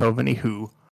Mantovani, who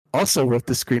also wrote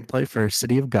the screenplay for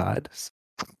City of God. So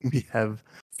we have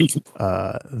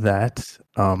that,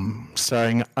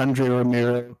 starring Andre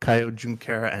Romero, Caio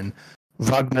Junqueira, and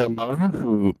Wagner Moura,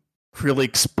 who really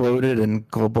exploded in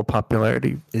global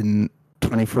popularity in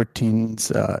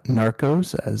 2014's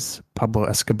Narcos as Pablo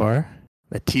Escobar.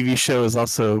 The TV show is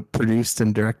also produced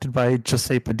and directed by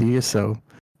José Padilla, so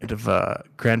it of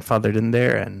grandfathered in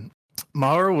there. And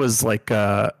Moura was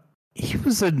he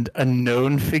was a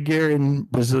known figure in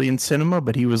Brazilian cinema,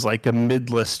 but he was like a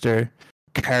mid-lister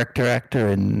character actor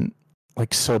in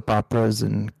soap operas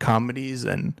and comedies,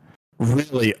 and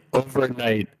really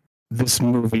overnight this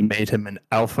movie made him an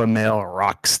alpha male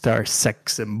rock star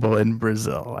sex symbol in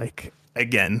Brazil.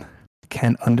 Again,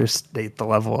 can't understate the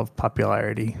level of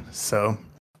popularity. So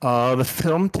the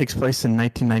film takes place in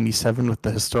 1997 with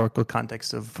the historical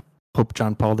context of Pope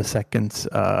John Paul II's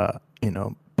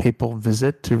papal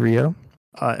visit to Rio.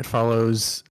 It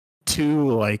follows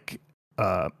two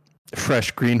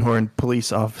fresh greenhorn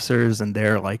police officers and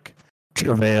their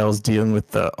travails dealing with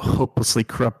the hopelessly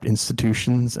corrupt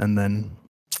institutions, and then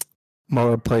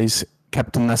Moura plays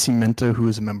Captain Nascimento, who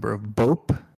is a member of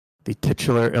BOPE, the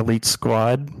titular elite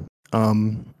squad.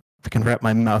 If I can wrap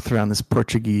my mouth around this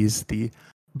Portuguese, the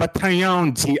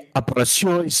Batalhão de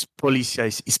Operações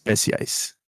Policiais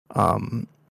Especiais. And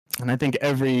I think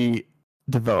every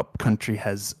developed country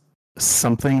has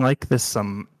something like this,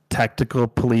 some tactical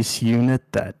police unit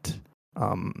that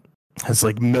has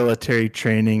military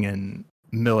training and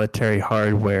military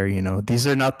hardware. These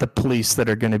are not the police that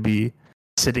are going to be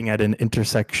sitting at an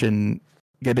intersection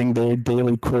getting their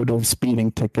daily quota of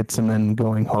speeding tickets and then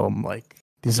going home.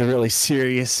 These are really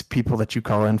serious people that you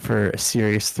call in for a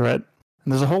serious threat.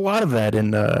 And there's a whole lot of that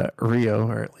in Rio,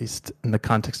 or at least in the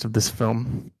context of this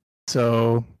film.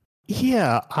 So,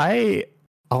 yeah,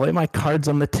 I'll lay my cards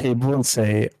on the table and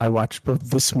say I watched both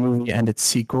this movie and its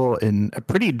sequel in a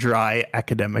pretty dry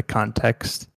academic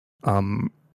context, in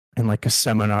a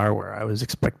seminar where I was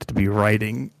expected to be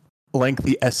writing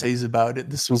lengthy essays about it.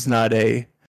 This was not I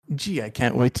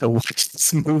can't wait to watch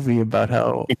this movie about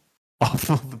how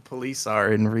awful the police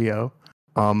are in Rio.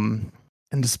 And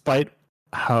despite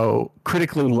how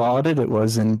critically lauded it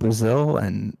was in Brazil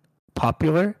and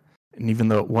popular, and even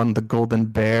though it won the Golden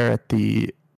Bear at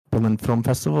the Berlin Film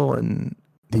Festival in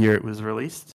the year it was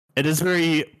released. It is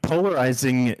very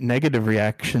polarizing negative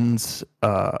reactions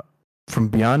from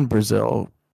beyond Brazil,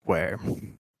 where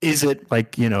is it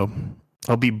like,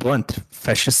 I'll be blunt,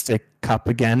 fascistic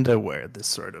propaganda where this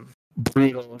sort of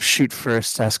brutal shoot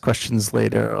first, ask questions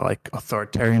later, like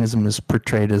authoritarianism is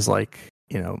portrayed as like,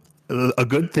 a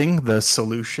good thing, the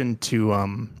solution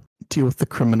to deal with the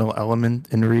criminal element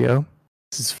in Rio.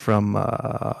 This is from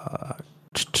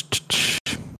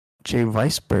Jay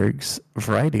Weisberg's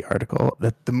Variety article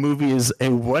that the movie is a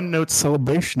one-note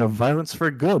celebration of violence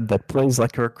for good that plays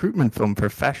like a recruitment film for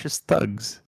fascist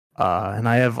thugs. And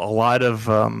I have a lot of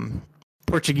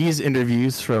Portuguese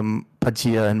interviews from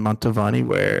Padilla and Mantovani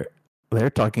where they're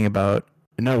talking about,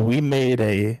 we made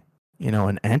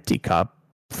an anti-cop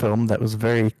film that was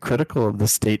very critical of the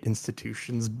state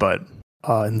institutions, but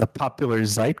in the popular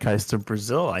zeitgeist of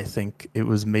Brazil, I think it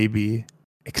was maybe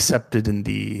accepted in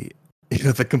the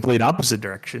complete opposite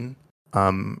direction.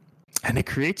 And it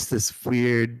creates this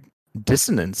weird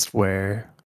dissonance where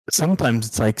sometimes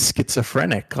it's like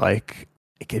schizophrenic, like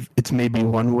it's maybe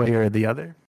one way or the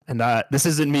other. And this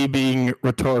isn't me being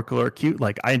rhetorical or cute,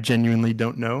 like I genuinely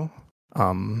don't know.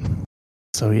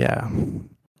 So yeah,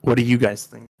 what do you guys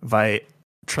think? If I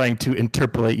trying to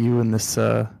interpolate you in this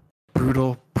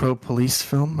brutal pro-police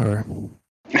film, or?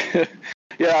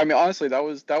 Yeah, I mean, honestly, that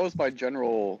was my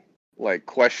general like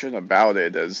question about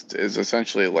it. Is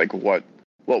essentially like what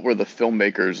were the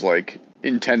filmmakers like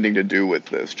intending to do with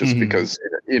this? Just because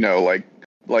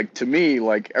like to me,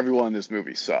 like everyone in this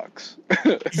movie sucks.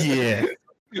 Yeah.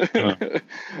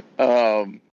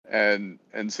 And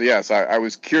so yes, I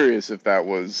was curious if that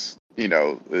was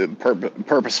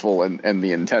purposeful and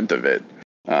the intent of it,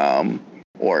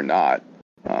 or not.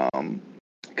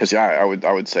 Because I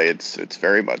would say it's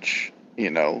very much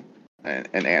an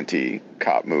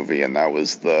anti-cop movie, and that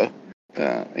was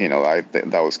I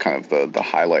think that was kind of the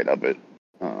highlight of it.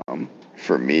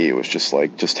 For me, it was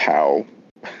just how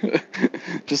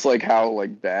how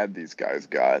like bad these guys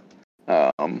got.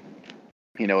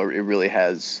 It really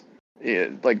has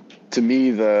like, to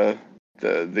me, the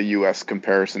U.S.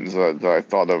 comparisons that I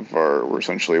thought of were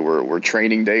essentially were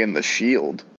Training Day and The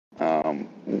Shield,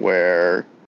 where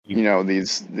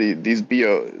these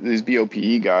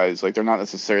BOPE guys, like, they're not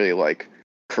necessarily like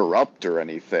corrupt or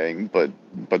anything, but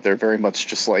they're very much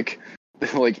just like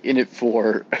in it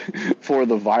for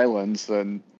the violence,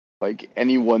 and like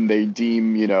anyone they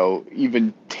deem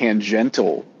even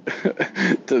tangential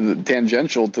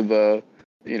to the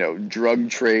drug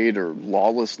trade or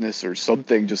lawlessness or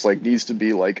something, just like needs to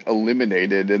be like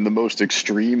eliminated in the most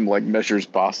extreme like measures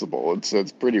possible.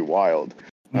 It's pretty wild.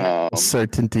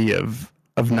 Certainty of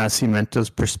Nascimento's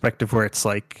perspective, where it's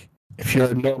like, if you're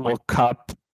a normal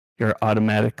cop, you're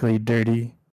automatically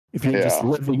dirty. If you're just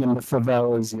living in the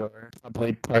favelas, you're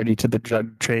probably party to the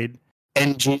drug trade.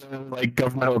 NGO, like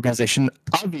government organization,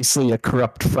 obviously a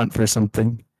corrupt front for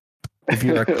something. If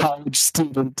you're a college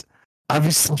student,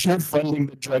 obviously you're funding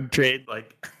the drug trade.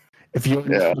 Like, if you're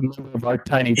not a member of our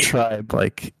tiny tribe,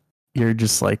 like, you're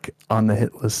just like on the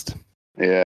hit list.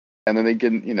 Yeah, and then they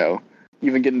get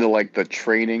even get into like the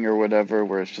training or whatever,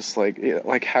 where it's just like,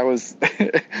 how is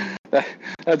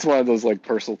that's one of those like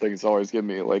personal things that always give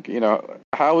me like,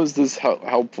 how is this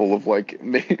helpful of like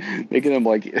making them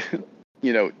like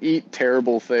eat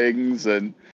terrible things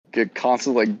and get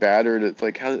constantly like battered? It's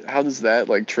like, how does that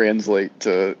like translate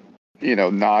to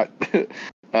not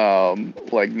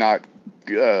not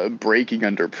breaking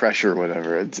under pressure or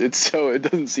whatever? It's so, it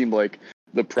doesn't seem like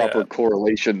the proper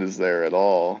correlation is there at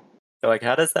all. Like,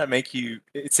 how does that make you?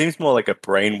 It seems more like a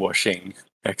brainwashing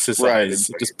exercise, right,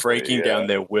 exactly, just breaking down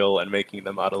their will and making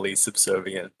them utterly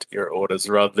subservient to your orders,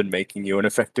 rather than making you an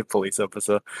effective police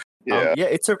officer.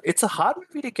 It's a hard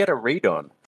movie to get a read on,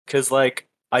 because like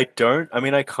I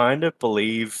kind of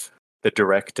believe the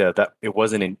director that it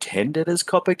wasn't intended as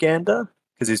propaganda,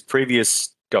 because his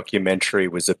previous documentary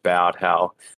was about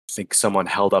how, I think, someone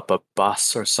held up a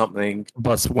bus or something.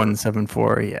 Bus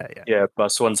 174, Yeah,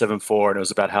 Bus 174, and it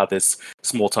was about how this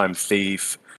small-time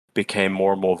thief became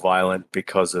more and more violent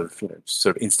because of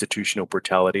sort of institutional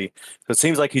brutality. So it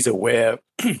seems like he's aware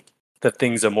that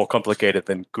things are more complicated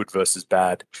than good versus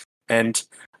bad. And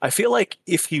I feel like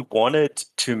if he wanted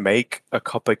to make a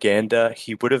propaganda,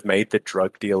 he would have made the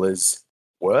drug dealers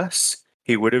worse.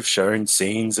 He would have shown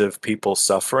scenes of people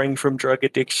suffering from drug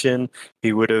addiction.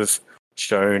 He would have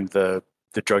shown the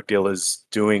drug dealers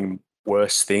doing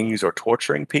worse things or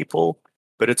torturing people.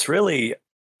 But it's really,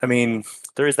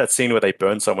 there is that scene where they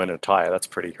burn someone in a tire. That's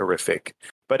pretty horrific.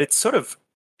 But it's sort of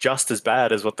just as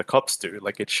bad as what the cops do.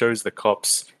 Like, it shows the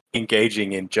cops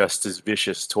engaging in just as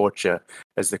vicious torture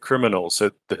as the criminals.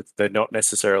 So they're not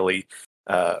necessarily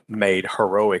made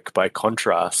heroic by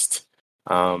contrast.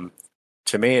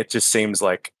 To me, it just seems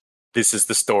like this is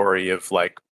the story of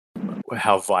like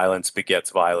how violence begets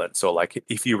violence, or like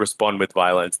if you respond with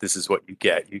violence, this is what you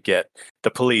get. You get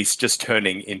the police just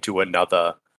turning into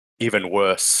another, even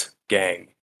worse gang,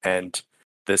 and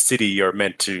the city you're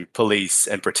meant to police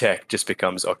and protect just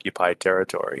becomes occupied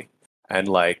territory. And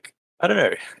like, I don't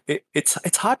know,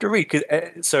 it's hard to read.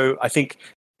 So I think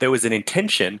there was an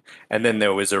intention, and then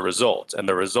there was a result, and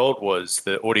the result was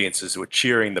the audiences were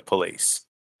cheering the police.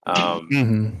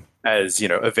 As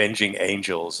avenging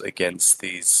angels against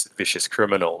these vicious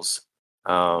criminals,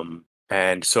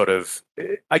 and sort of,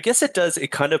 I guess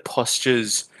it kind of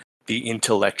postures the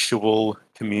intellectual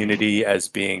community as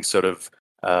being sort of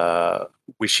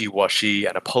wishy-washy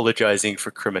and apologizing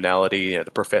for criminality. The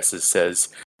professor says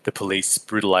the police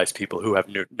brutalize people who have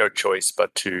no choice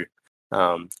but to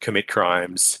commit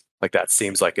crimes. Like that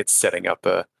seems like it's setting up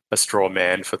a straw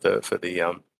man for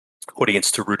the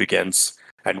audience to root against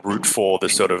and root for the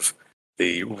sort of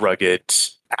the rugged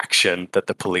action that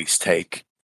the police take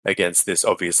against this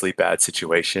obviously bad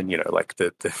situation. Like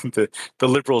the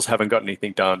liberals haven't got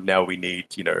anything done. Now we need,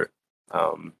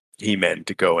 He-Men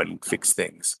to go and fix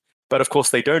things. But of course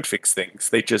they don't fix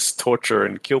things. They just torture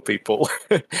and kill people.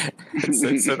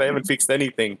 so they haven't fixed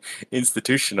anything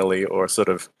institutionally, or sort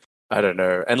of, I don't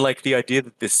know. And like the idea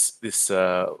that this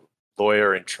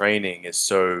lawyer in training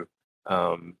is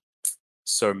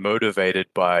so motivated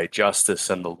by justice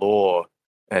and the law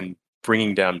and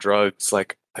bringing down drugs.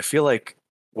 Like, I feel like,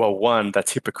 well, one,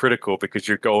 that's hypocritical because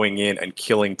you're going in and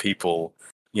killing people,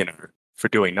 for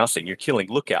doing nothing. You're killing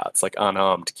lookouts, like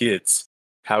unarmed kids.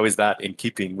 How is that in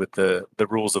keeping with the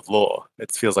rules of law?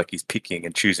 It feels like he's picking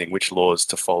and choosing which laws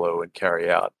to follow and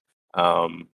carry out.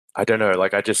 I don't know.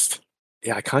 Like, I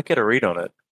can't get a read on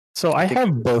it. So I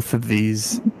have both of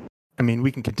these. I mean,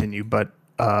 we can continue, but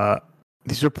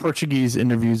these are Portuguese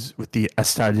interviews with the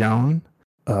Estadão,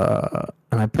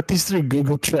 and I put these through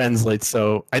Google Translate,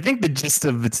 so I think the gist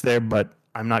of it's there, but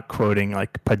I'm not quoting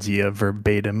like Padilla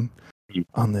verbatim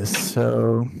on this.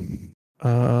 So,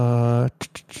 in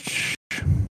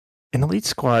Elite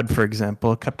Squad, for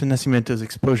example, Captain Nascimento's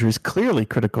exposure is clearly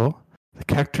critical. The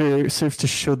character serves to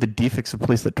show the defects of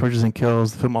police that tortures and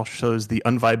kills. The film also shows the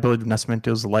unviability of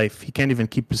Nascimento's life. He can't even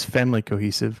keep his family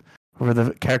cohesive. Where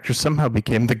the character somehow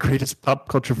became the greatest pop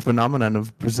culture phenomenon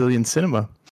of Brazilian cinema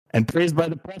and praised by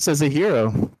the press as a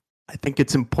hero. I think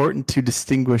it's important to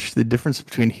distinguish the difference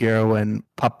between hero and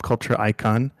pop culture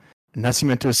icon.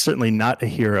 Nascimento is certainly not a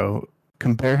hero.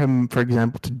 Compare him, for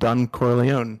example, to Don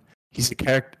Corleone. He's a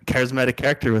charismatic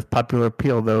character with popular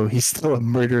appeal, though he's still a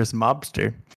murderous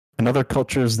mobster. In other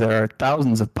cultures, there are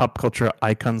thousands of pop culture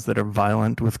icons that are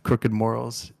violent with crooked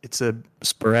morals. It's a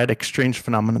sporadic, strange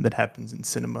phenomenon that happens in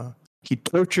cinema. He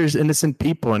tortures innocent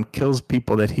people and kills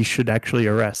people that he should actually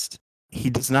arrest.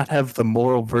 He does not have the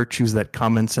moral virtues that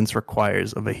common sense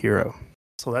requires of a hero.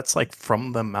 So that's like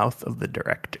from the mouth of the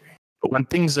director. But when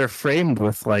things are framed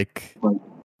with like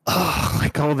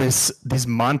all these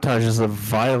montages of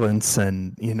violence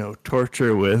and,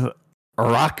 torture with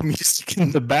rock music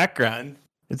in the background,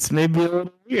 it's maybe a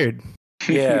little weird.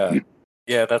 Yeah,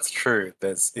 that's true.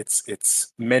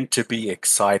 It's meant to be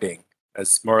exciting.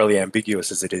 As morally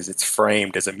ambiguous as it is, it's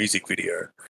framed as a music video.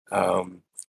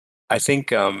 I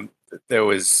think there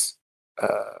was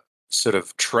sort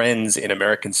of trends in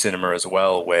American cinema as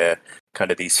well, where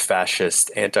kind of these fascist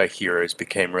anti-heroes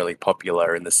became really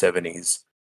popular in the 70s,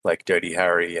 like Dirty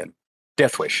Harry and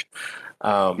Death Wish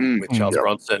with Charles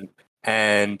Bronson.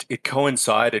 And it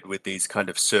coincided with these kind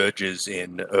of surges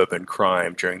in urban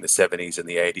crime during the 70s and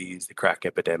the 80s, the crack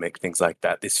epidemic, things like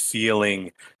that. This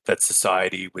feeling that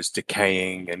society was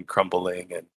decaying and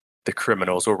crumbling and the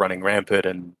criminals were running rampant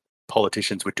and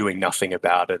politicians were doing nothing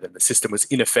about it. And the system was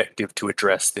ineffective to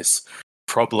address this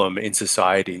problem in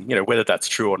society, whether that's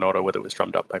true or not, or whether it was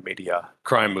drummed up by media.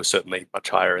 Crime was certainly much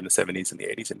higher in the 70s and the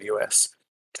 80s in the US,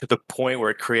 to the point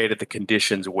where it created the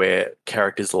conditions where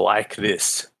characters like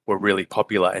this were really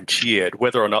popular and cheered,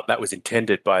 whether or not that was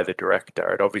intended by the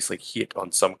director. It obviously hit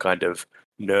on some kind of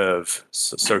nerve,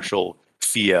 social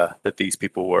fear that these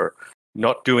people were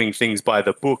not doing things by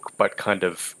the book, but kind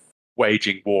of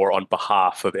waging war on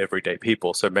behalf of everyday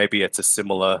people. So maybe it's a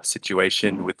similar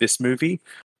situation with this movie,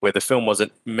 where the film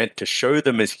wasn't meant to show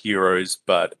them as heroes,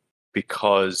 but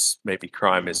because maybe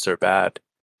crime is so bad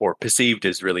or perceived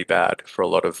as really bad for a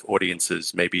lot of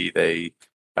audiences, maybe they,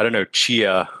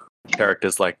 cheer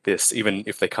characters like this, even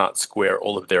if they can't square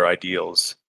all of their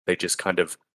ideals. They just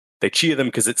they cheer them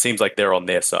because it seems like they're on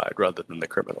their side rather than the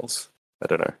criminals. I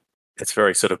don't know. It's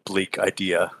very sort of bleak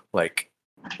idea. Like,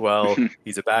 well,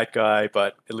 he's a bad guy,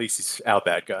 but at least he's our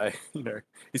bad guy.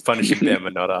 He's punishing them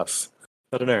and not us.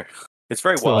 I don't know. It's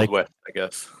very So, Wild like, West, I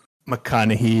guess.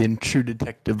 McConaughey and True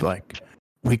Detective, like,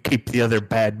 we keep the other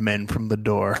bad men from the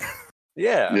door.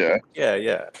 Yeah,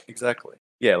 exactly.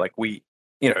 Yeah, like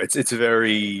it's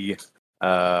very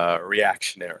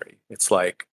reactionary. It's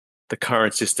like the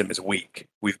current system is weak.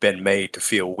 We've been made to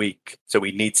feel weak, so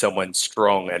we need someone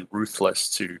strong and ruthless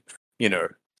to,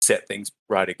 set things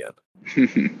right again.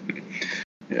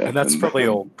 Yeah, And that's probably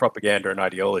all propaganda and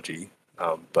ideology,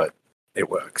 but it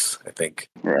works, I think.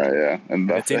 Right, yeah. And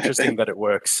it's interesting that it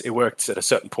works. It works at a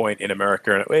certain point in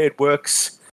America, and it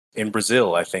works in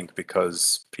Brazil, I think,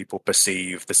 because people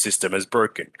perceive the system as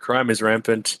broken. Crime is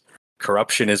rampant.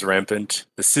 Corruption is rampant.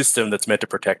 The system that's meant to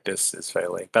protect us is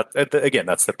failing. Again,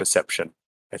 that's the perception,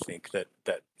 I think, that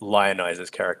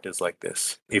lionizes characters like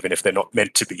this, even if they're not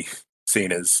meant to be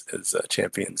seen as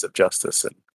champions of justice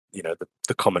and,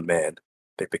 the common man.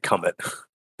 They become it.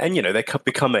 And, they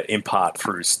become it in part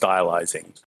through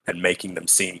stylizing and making them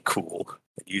seem cool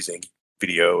and using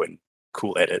video and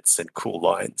cool edits and cool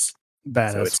lines.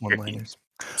 Badass one-liners.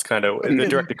 It's kind of, the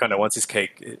director kind of wants his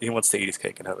cake. He wants to eat his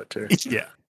cake and have it too. Yeah.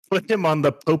 Put him on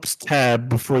the Pope's tab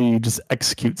before you just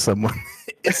execute someone.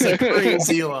 It's a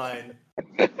crazy line.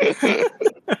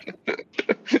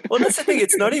 Well, that's the thing.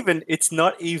 It's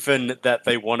not even that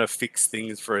they want to fix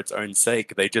things for its own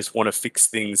sake. They just want to fix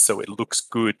things so it looks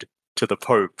good to the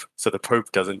Pope, so the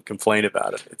Pope doesn't complain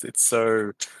about it. It's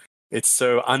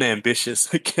so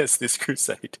unambitious, I guess, this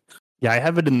crusade. Yeah, I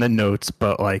have it in the notes,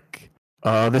 but like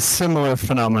this similar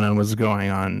phenomenon was going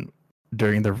on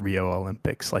during the Rio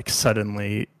Olympics. Like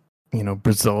suddenly,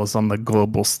 Brazil is on the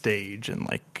global stage, and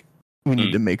like we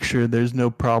need to make sure there's no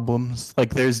problems.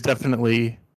 Like there's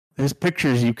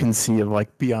pictures you can see of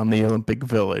like beyond the Olympic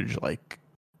Village, like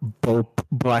both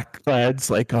black-clads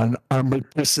like on armored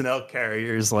personnel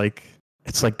carriers. Like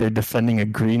it's like they're defending a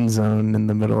green zone in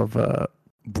the middle of a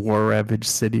war-ravaged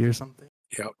city or something.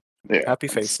 Yep. Yeah. Happy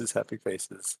faces.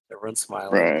 Everyone's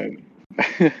smiling.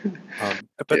 Right.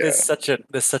 But there's such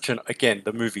an again,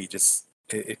 the movie just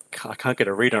I can't get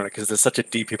a read on it because there's such a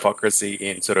deep hypocrisy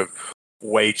in sort of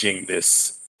waging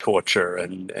this torture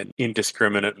and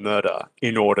indiscriminate murder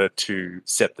in order to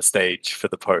set the stage for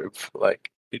the Pope.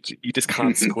 Like you just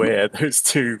can't square those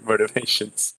two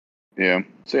motivations. Yeah.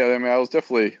 So yeah, I mean, I was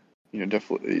definitely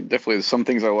some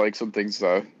things I like, some things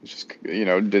just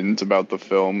didn't about the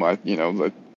film.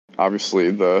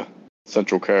 Obviously the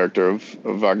central character of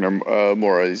Wagner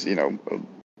Moura is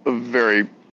a very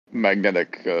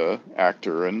magnetic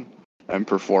actor and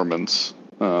performance.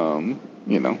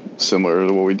 Similar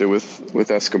to what we did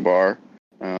with Escobar.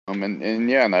 And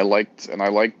I liked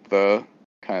the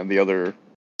kind of the other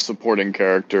supporting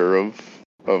character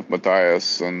of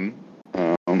Matthias and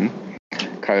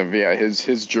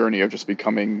his journey of just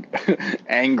becoming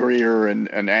angrier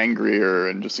and angrier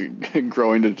and just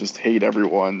growing to just hate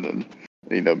everyone and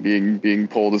being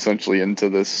pulled essentially into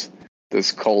this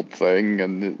cult thing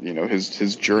and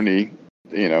his journey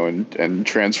and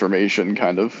transformation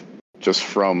kind of just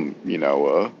from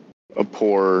a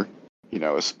poor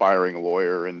aspiring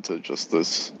lawyer into just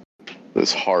this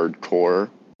hardcore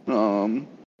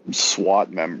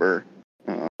SWAT member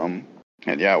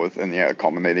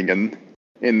culminating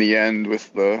in the end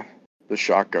with the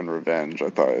shotgun revenge. I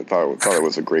thought it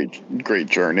was a great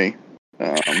journey.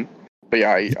 But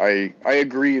yeah, I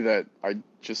agree that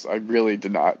I really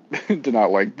did not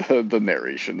like the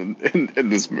narration in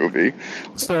this movie.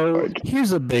 So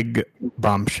here's a big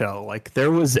bombshell. Like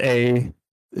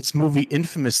this movie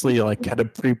infamously like had a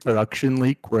pre-production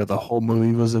leak where the whole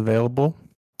movie was available,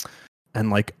 and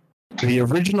like the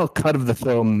original cut of the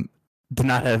film did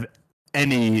not have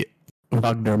any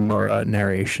Wagner Moura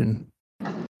narration,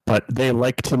 but they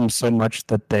liked him so much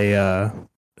that they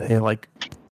like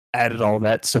added all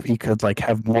that so he could like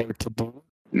have more to do.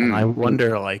 And I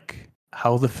wonder like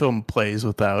how the film plays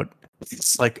without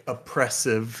it's like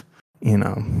oppressive,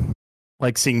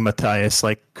 like seeing Matthias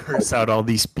like curse out all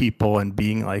these people and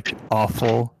being like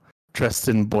awful, dressed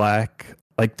in black.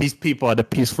 Like these people had a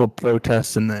peaceful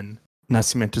protest, and then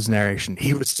Nascimento's narration,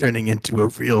 he was turning into a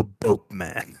real dope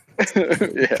man.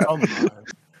 Yeah. Come on.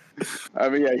 I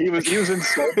mean, yeah, he was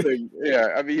insulting.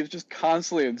 Yeah, I mean, he was just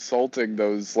constantly insulting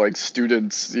those like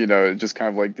students, just kind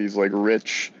of like these like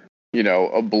rich,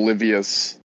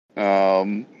 oblivious,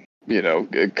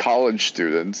 college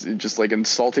students, just like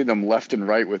insulting them left and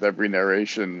right with every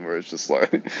narration, where it's just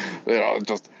like,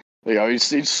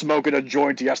 he's smoking a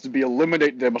joint. He has to be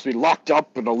eliminated. They must be locked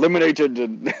up and eliminated,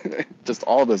 and just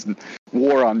all this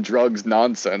war on drugs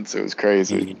nonsense. It was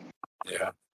crazy.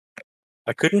 Yeah,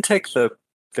 I couldn't take the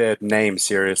their name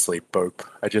seriously, Bope.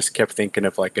 I just kept thinking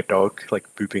of like a dog,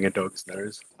 like booping a dog's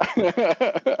nose.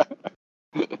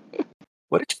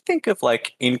 What did you think of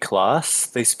like in class?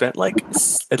 They spent like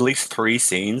at least 3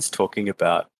 scenes talking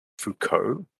about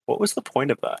Foucault. What was the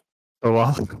point of that? Oh,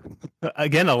 well,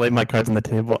 again, I'll lay my cards on the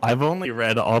table. I've only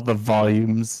read all the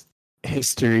volumes,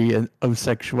 History of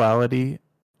Sexuality.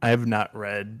 I have not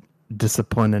read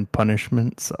Discipline and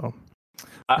Punishment, so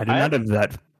I do not have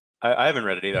that. I haven't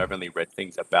read it either. I've only read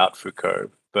things about Foucault.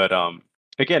 But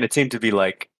again, it seemed to be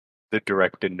like the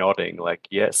director nodding, like,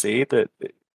 yeah, see, that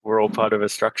we're all part of a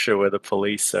structure where the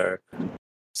police are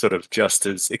sort of just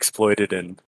as exploited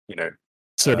and,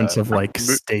 Servants of like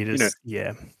status.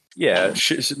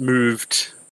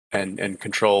 Moved and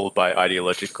controlled by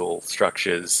ideological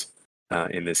structures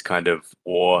in this kind of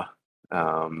war.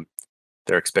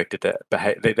 They're expected to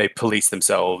behave. They police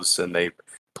themselves and they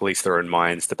police their own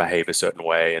minds to behave a certain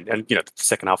way. And the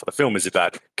second half of the film is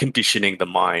about conditioning the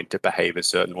mind to behave a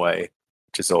certain way,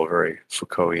 which is all very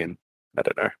Foucaultian. I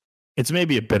don't know. It's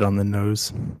maybe a bit on the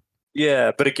nose.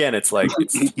 Yeah, but again, it's like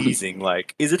it's teasing.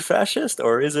 Like, is it fascist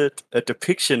or is it a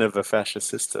depiction of a fascist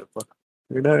system?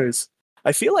 Who knows?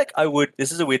 I feel like I would.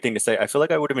 This is a weird thing to say. I feel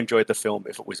like I would have enjoyed the film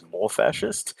if it was more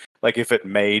fascist. Like if it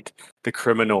made the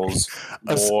criminals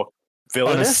more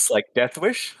villainous, like Death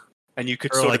Wish, and you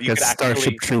could or sort like of you could Starship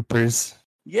actually, Troopers.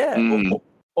 yeah,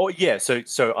 or yeah. So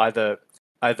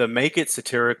either make it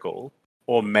satirical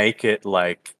or make it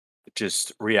like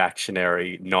just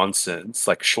reactionary nonsense,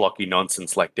 like schlocky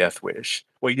nonsense, like Death Wish,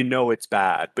 where it's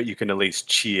bad, but you can at least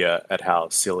cheer at how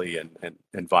silly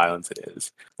and violent it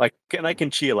is. Like, and I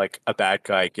can cheer like a bad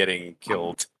guy getting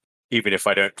killed, even if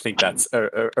I don't think that's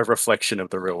a reflection of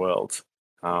the real world.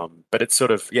 But it's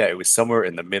sort of, it was somewhere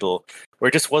in the middle where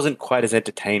it just wasn't quite as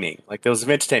entertaining. Like there was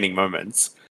some entertaining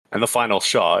moments, and the final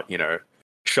shot,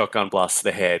 shotgun blast to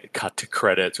the head, cut to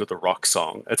credits with a rock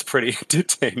song. It's pretty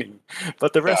entertaining,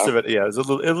 but the rest of it, it was a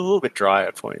little bit dry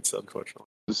at points, unfortunately.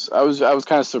 I was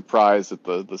kind of surprised at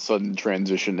the sudden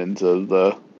transition into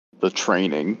the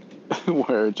training,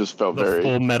 where it just felt very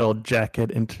Full Metal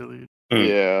Jacket interlude.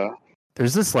 Yeah,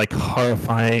 there's this like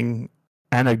horrifying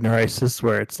anagnorisis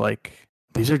where it's like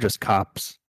these are just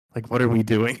cops. Like, what are we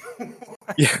doing?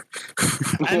 Yeah,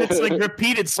 and it's like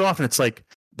repeated so often. It's like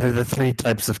they're the 3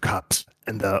 types of cops.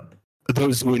 And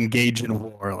those who engage in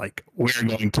war, like we're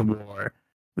going to war,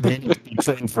 they need to be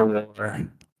trained for war.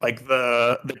 Like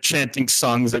the chanting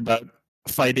songs about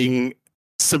fighting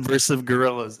subversive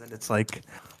guerrillas, and it's like,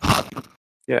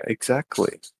 yeah,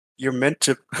 exactly. You're meant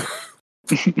to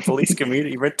police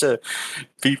community. You're meant to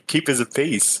be keepers of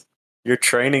peace. You're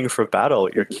training for battle.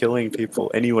 You're killing people,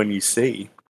 anyone you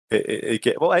see.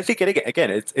 I think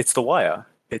again, it's The Wire.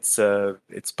 It's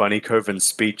Bunny Coven's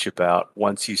speech about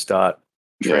once you start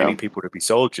training people to be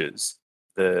soldiers,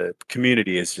 the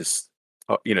community is just,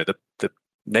 the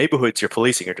neighborhoods you're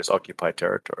policing are just occupied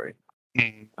territory.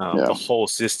 The whole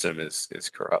system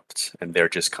is corrupt, and they're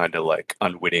just kind of like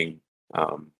unwitting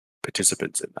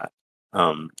participants in that.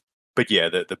 But yeah,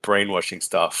 the brainwashing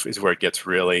stuff is where it gets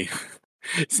really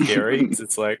scary. Because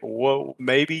it's like, whoa,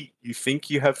 maybe you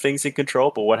think you have things in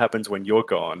control, but what happens when you're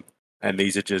gone? And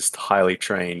these are just highly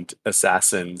trained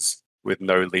assassins with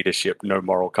no leadership, no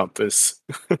moral compass.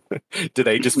 Do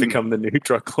they just become the new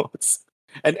drug lords?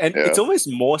 And it's almost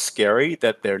more scary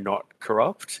that they're not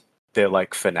corrupt. They're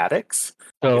like fanatics.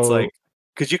 It's like,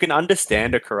 because you can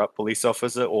understand a corrupt police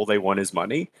officer, all they want is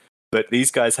money. But these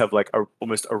guys have like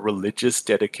almost a religious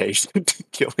dedication to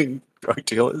killing drug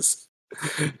dealers.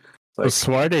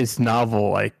 Suarde's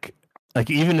novel, like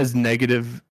even as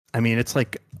negative, I mean, it's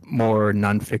like more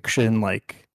nonfiction,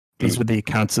 like these were the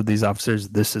accounts of these officers.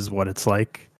 This is what it's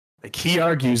like. Like he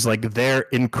argues, like they're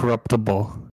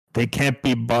incorruptible. They can't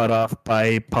be bought off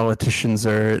by politicians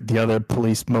or the other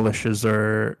police militias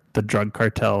or the drug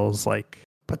cartels. Like,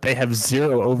 but they have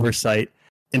zero oversight.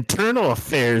 Internal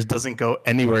affairs doesn't go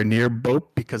anywhere near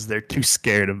Bope because they're too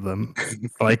scared of them.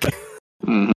 Like,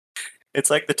 it's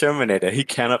like the Terminator. He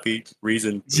cannot be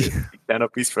reasoned with. He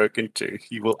cannot be spoken to.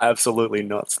 He will absolutely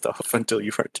not stop until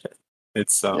you are dead.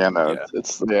 It's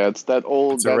it's that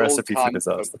old. It's a recipe for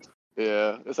disaster.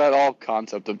 Yeah, it's that all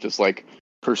concept of just like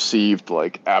perceived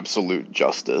like absolute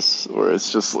justice, where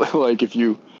it's just like if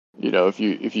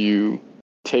you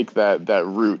take that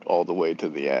route all the way to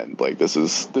the end, like this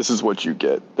is what you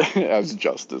get as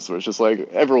justice, where it's just like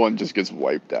everyone just gets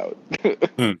wiped out.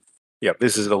 Yeah,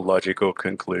 this is the logical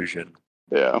conclusion.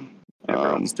 Yeah,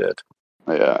 everyone's dead.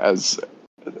 Yeah, as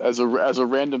a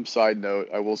random side note,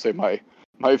 I will say my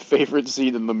favorite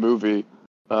scene in the movie,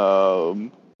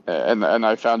 and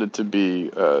I found it to be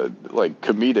like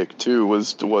comedic too,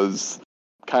 was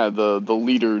kind of the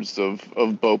leaders of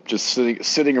BOPE just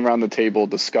sitting around the table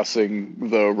discussing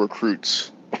the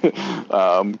recruits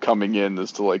coming in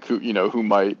as to like who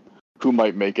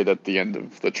might make it at the end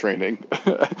of the training.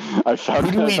 I found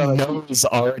Who do we know is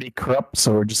already corrupt,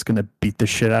 so we're just gonna beat the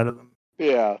shit out of them?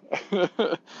 Yeah,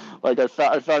 like I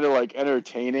found it like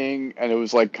entertaining, and it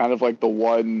was like kind of like the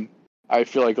one I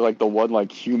feel like the one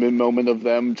like human moment of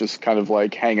them just kind of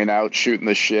like hanging out, shooting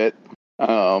the shit.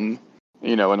 And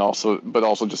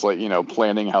also just like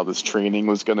planning how this training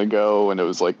was gonna go, and it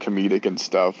was like comedic and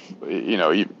stuff.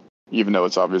 Even though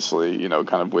it's obviously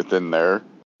kind of within their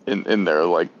in their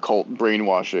like cult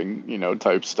brainwashing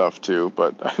type stuff too.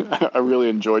 But I really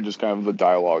enjoyed just kind of the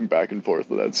dialogue back and forth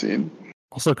of that scene.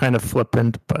 Also kind of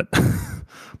flippant, but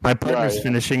my partner's Right.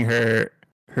 finishing her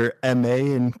MA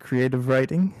in creative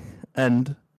writing,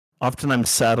 and often I'm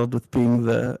saddled with being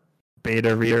the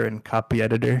beta reader and copy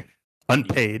editor,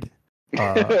 unpaid.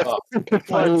 I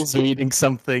was reading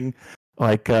something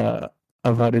like about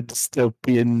a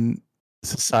dystopian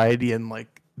society and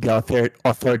like the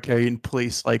authoritarian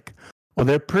police. Like, well,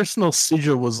 their personal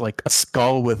sigil was like a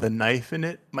skull with a knife in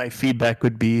it. My feedback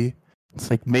would be, it's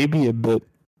like maybe a bit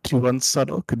too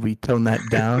unsubtle. Could we tone that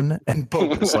down? And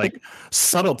Bob was like,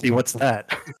 subtlety, what's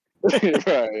that?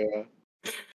 Right,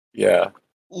 Yeah.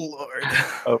 Lord.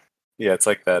 Yeah, it's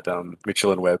like that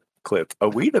Mitchell and Webb clip. Are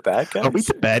we the bad guys? Are we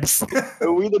the bads?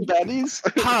 Are we the baddies?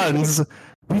 Hans,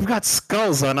 we've got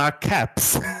skulls on our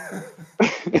caps.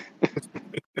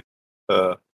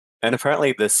 And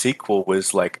apparently the sequel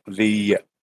was like the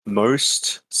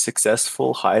most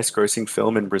successful, highest grossing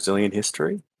film in Brazilian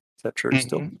history. Is that true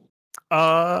still?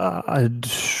 I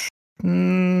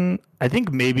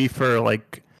think maybe for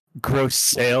like gross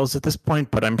sales at this point,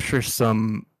 but I'm sure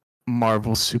some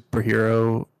Marvel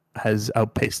superhero has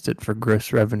outpaced it for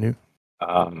gross revenue.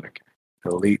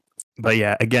 Elite. But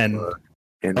yeah, again,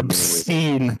 in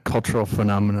obscene cultural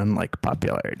phenomenon like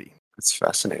popularity. It's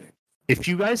fascinating. If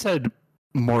you guys had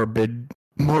morbid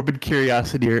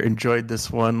curiosity or enjoyed this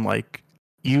one, like,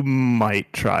 you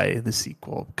might try the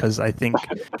sequel, because I think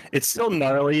it's still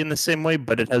gnarly in the same way,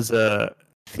 but it has a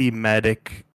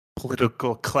thematic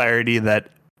political clarity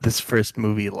that this first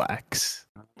movie lacks.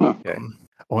 Okay.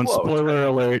 One spoiler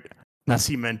alert,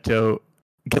 Nascimento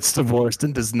gets divorced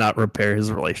and does not repair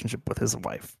his relationship with his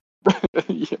wife.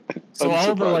 Yeah, So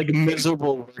all the like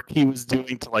miserable work he was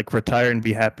doing to like retire and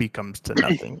be happy comes to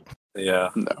nothing. Yeah.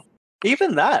 No.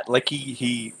 Even that, like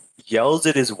he yells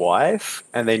at his wife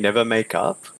and they never make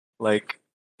up. Like,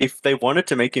 if they wanted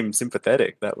to make him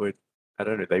sympathetic, that would, I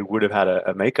don't know, they would have had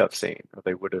a makeup scene, or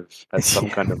they would have had some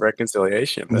kind of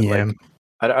reconciliation. But like,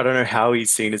 I don't know how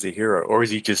he's seen as a hero, or is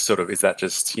he just sort of, is that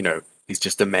just, he's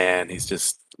just a man, he's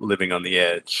just living on the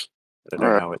edge. I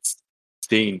don't know how it's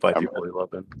seen by people who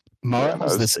love him. Mara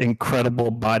has this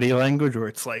incredible body language where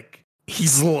it's like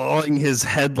he's lolling his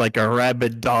head like a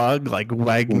rabid dog, like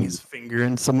wagging his finger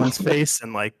in someone's face,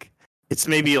 and like it's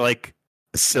maybe like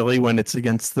silly when it's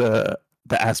against the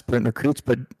aspirant recruits,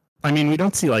 but I mean, we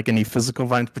don't see like any physical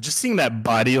violence, but just seeing that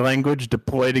body language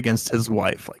deployed against his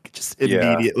wife, like just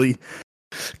immediately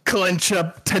clench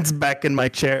up, tense back in my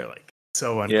chair, like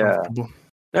so uncomfortable.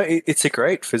 No, it's a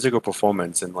great physical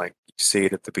performance, and like you see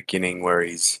it at the beginning where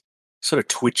he's sort of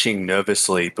twitching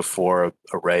nervously before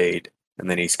a raid, and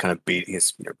then he's kind of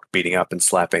beating up and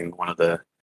slapping one of the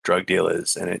drug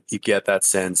dealers, and you get that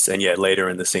sense. And later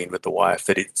in the scene with the wife,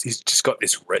 that he's just got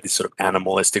this sort of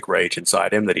animalistic rage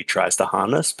inside him that he tries to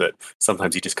harness, but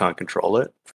sometimes he just can't control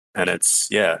it. And it's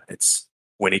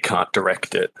when he can't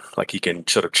direct it, like he can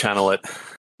sort of channel it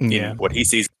in what he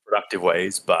sees productive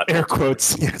ways, but air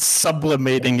quotes,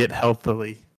 sublimating it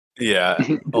healthily. Yeah,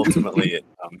 ultimately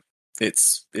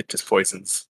it just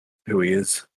poisons who he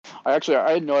is. I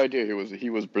had no idea he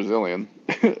was Brazilian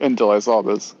until I saw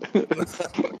this.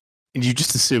 You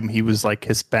just assume he was like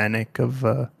Hispanic of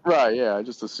Right, yeah, I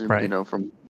just assumed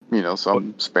from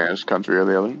some Spanish country or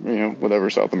the other,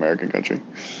 whatever South American country.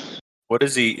 What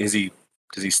is he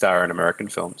does he star in American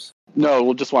films? No,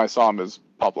 well, just when I saw him as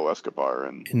Pablo Escobar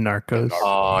in Narcos.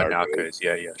 Narcos.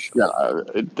 Yeah, sure.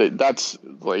 Yeah, that's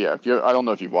like, if you're, I don't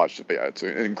know if you've watched it, but it's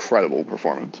an incredible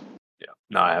performance. Yeah,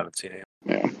 no, I haven't seen it.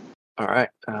 Yeah. All right,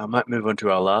 I might move on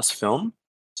to our last film.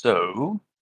 So,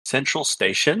 Central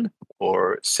Station,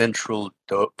 or Central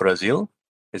do Brasil,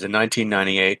 is a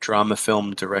 1998 drama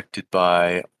film directed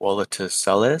by Walter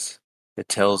Salles. It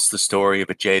tells the story of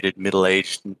a jaded,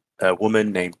 middle-aged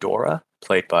woman named Dora,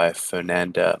 played by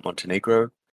Fernanda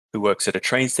Montenegro, who works at a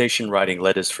train station writing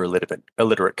letters for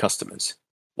illiterate customers.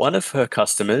 One of her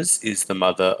customers is the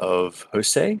mother of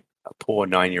Jose, a poor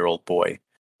 9-year-old boy.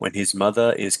 When his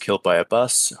mother is killed by a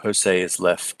bus, Jose is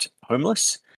left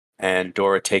homeless, and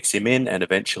Dora takes him in and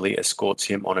eventually escorts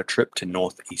him on a trip to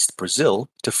northeast Brazil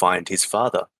to find his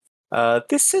father.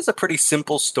 This is a pretty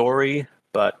simple story,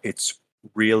 but it's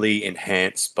really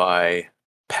enhanced by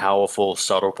powerful,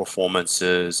 subtle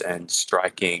performances and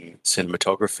striking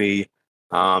cinematography.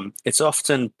 It's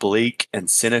often bleak and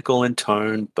cynical in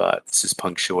tone, but this is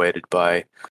punctuated by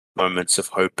moments of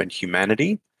hope and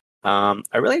humanity. I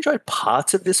really enjoyed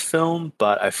parts of this film,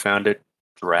 but I found it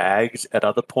dragged at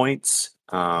other points.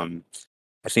 I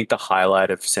think the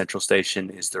highlight of Central Station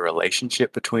is the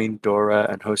relationship between Dora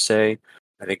and Jose.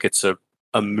 I think it's a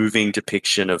moving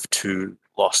depiction of two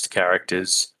lost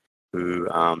characters who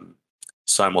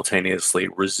simultaneously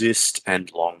resist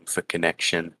and long for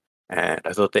connection. And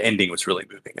I thought the ending was really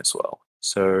moving as well.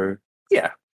 So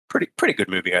yeah, pretty good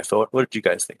movie, I thought. What did you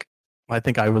guys think? I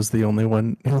think I was the only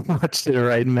one who watched it,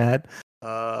 right, Matt?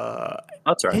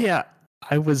 That's right. Yeah,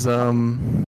 I was.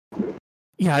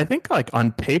 Yeah, I think like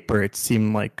on paper it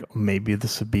seemed like maybe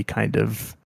this would be kind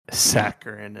of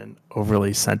saccharine and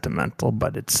overly sentimental,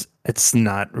 but it's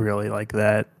not really like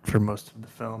that for most of the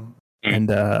film. And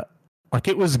like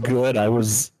it was good. I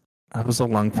was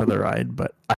along for the ride,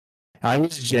 but I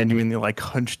was genuinely like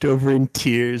hunched over in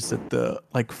tears at the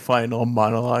like final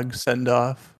monologue send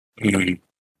off.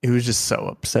 It was just so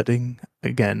upsetting.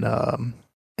 Again,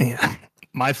 yeah,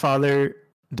 my father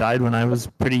died when I was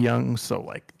pretty young, so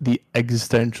like the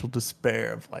existential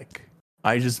despair of like,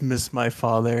 I just miss my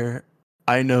father.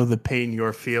 I know the pain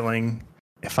you're feeling.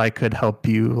 If I could help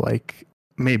you, like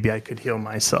maybe I could heal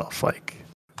myself. Like,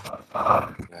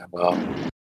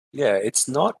 it's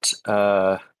not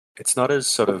as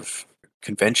sort of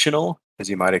conventional as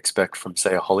you might expect from,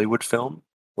 say, a Hollywood film.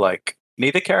 Like,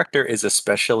 neither character is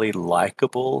especially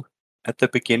likable at the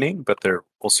beginning, but they're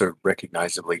also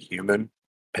recognizably human.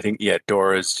 I think, yeah,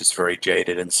 Dora's just very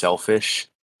jaded and selfish.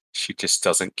 She just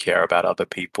doesn't care about other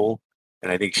people. And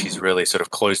I think she's really sort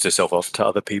of closed herself off to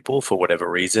other people for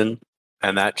whatever reason.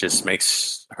 And that just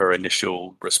makes her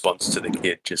initial response to the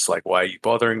kid just like, why are you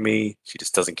bothering me? She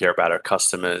just doesn't care about her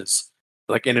customers.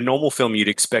 Like in a normal film, you'd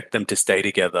expect them to stay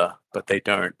together, but they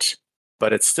don't.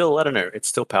 But it's still, I don't know, it's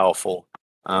still powerful.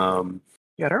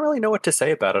 Yeah, I don't really know what to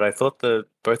say about it. I thought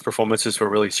both performances were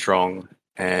really strong,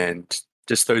 and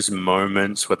just those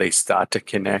moments where they start to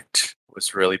connect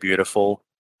was really beautiful.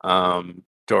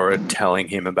 Dora telling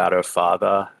him about her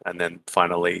father and then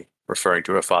finally referring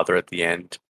to her father at the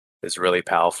end is really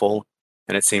powerful.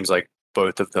 And it seems like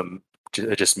both of them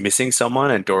are just missing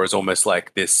someone, and Dora's almost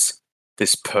like this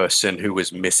person who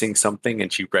was missing something,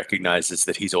 and she recognizes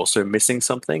that he's also missing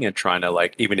something and trying to,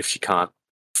 like, even if she can't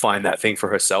find that thing for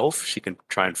herself, she can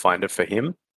try and find it for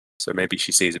him. So maybe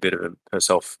she sees a bit of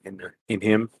herself in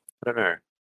him. I don't know.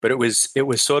 But it was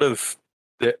sort of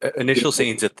the initial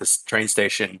scenes at this train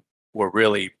station were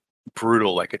really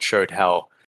brutal. Like, it showed how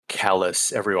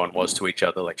callous everyone was to each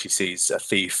other. Like, she sees a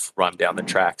thief run down the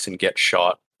tracks and get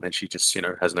shot, and she just,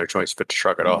 has no choice but to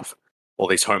shrug it off. All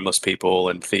these homeless people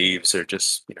and thieves are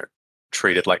just,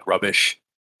 treated like rubbish.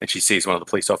 And she sees one of the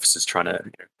police officers trying to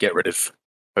get rid of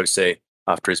Jose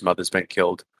after his mother's been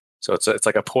killed. So it's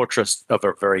like a portrait of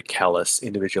a very callous,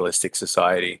 individualistic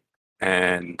society.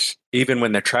 And even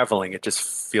when they're traveling, it just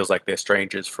feels like they're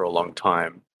strangers for a long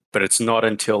time. But it's not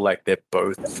until like they're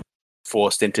both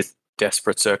forced into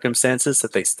desperate circumstances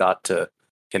that they start to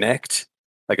connect.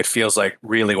 Like, it feels like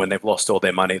really when they've lost all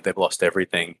their money, they've lost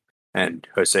everything. And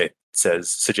Jose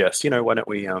suggests, why don't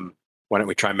we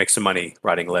try and make some money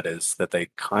writing letters, that they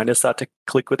kind of start to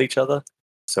click with each other.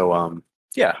 So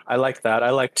yeah, I liked that. I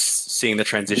liked seeing the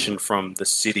transition from the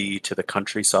city to the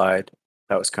countryside.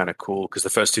 That was kind of cool, because the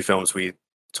first two films we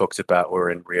talked about were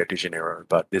in Rio de Janeiro,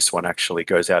 but this one actually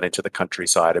goes out into the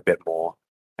countryside a bit more.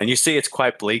 And you see it's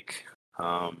quite bleak.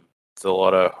 There's a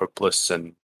lot of hopeless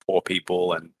and poor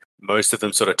people, and most of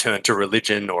them sort of turn to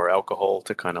religion or alcohol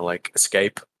to kind of like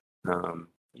escape.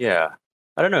 Yeah,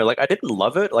 I don't know. Like, I didn't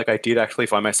love it. Like, I did actually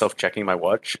find myself checking my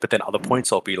watch, but then other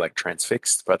points I'll be like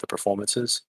transfixed by the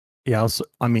performances. yeah, also,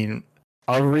 I mean,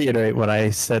 I'll reiterate what I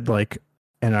said like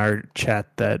in our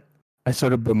chat, that I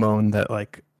sort of bemoan that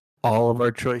like all of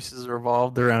our choices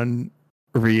revolved around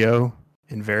Rio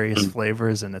in various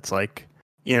flavors, and it's like,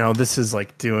 this is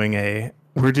like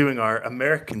we're doing our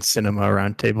American cinema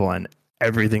roundtable, and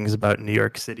everything's about New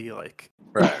York City. Like,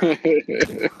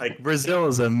 like Brazil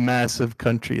is a massive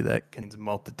country that contains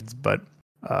multitudes, but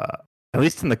at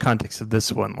least in the context of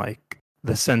this one, like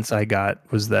the sense I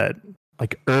got was that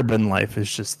like urban life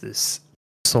is just this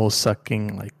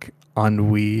soul-sucking like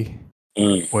ennui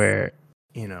where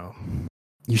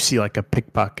you see like a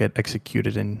pickpocket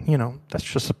executed, and that's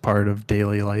just a part of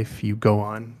daily life. You go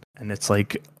on, and it's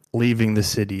like leaving the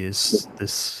city is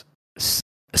this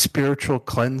spiritual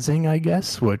cleansing, I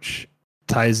guess, which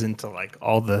ties into like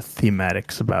all the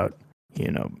thematics about,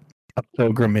 a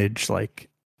pilgrimage, like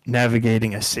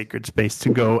navigating a sacred space to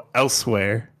go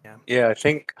elsewhere. Yeah,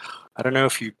 I don't know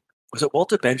if was it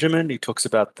Walter Benjamin? He talks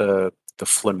about the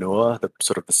flaneur, the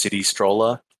sort of the city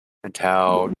stroller, and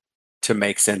how to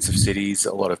make sense of cities,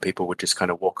 a lot of people would just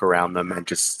kind of walk around them and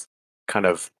just kind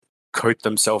of coat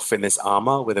themselves in this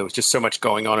armor, where there was just so much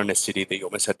going on in a city that you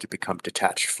almost had to become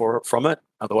detached from it.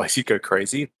 Otherwise, you'd go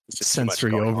crazy. It's just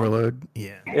sensory overload.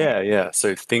 Yeah. Yeah.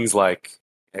 So things like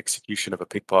execution of a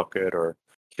pickpocket or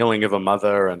killing of a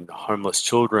mother and homeless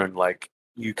children, like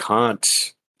you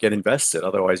can't get invested.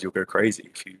 Otherwise, you'll go crazy.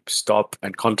 If you stop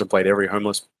and contemplate every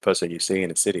homeless person you see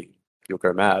in a city, you'll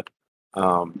go mad.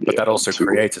 But that also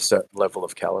creates a certain level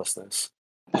of callousness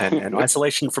and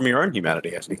isolation from your own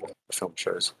humanity, I think the film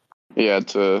shows. Yeah,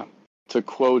 to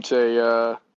quote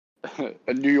a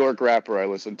New York rapper I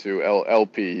listen to,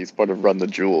 LP, he's part of Run the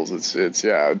Jewels.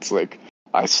 It's like,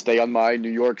 I stay on my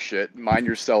New York shit. Mind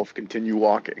yourself. Continue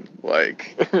walking.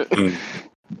 Like,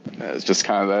 it's just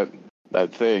kind of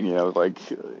that thing, you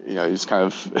just kind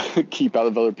of keep out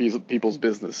of other people's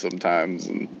business sometimes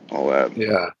and all that.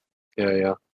 Yeah.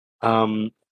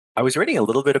 I was reading a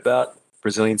little bit about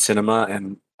Brazilian cinema,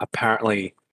 and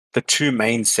apparently the two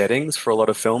main settings for a lot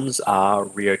of films are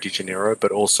Rio de Janeiro,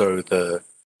 but also the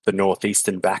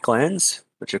northeastern backlands,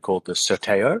 which are called the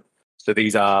Sorteio. So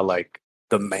these are like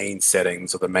the main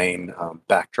settings or the main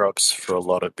backdrops for a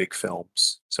lot of big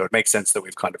films. So it makes sense that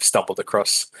we've kind of stumbled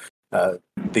across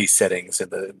these settings in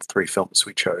the three films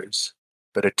we chose.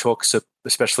 But it talks,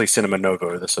 especially Cinema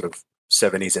Novo, the sort of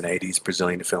 70s and 80s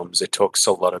Brazilian films, it talks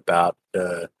a lot about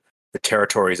the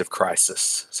territories of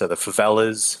crisis. So the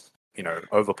favelas,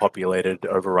 overpopulated,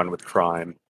 overrun with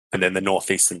crime, and then the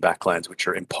northeastern backlands, which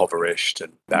are impoverished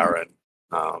and barren.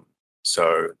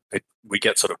 So we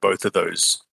get sort of both of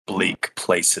those bleak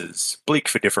places, bleak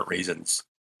for different reasons.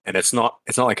 And it's not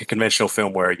like a conventional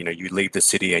film where you leave the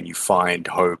city and you find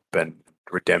hope and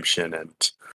redemption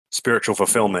and spiritual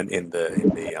fulfillment in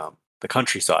the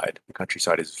countryside. The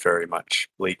countryside is very much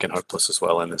bleak and hopeless as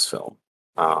well in this film.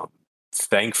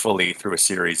 Thankfully, through a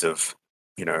series of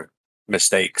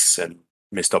mistakes and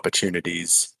missed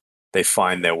opportunities, they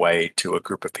find their way to a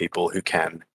group of people who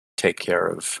can take care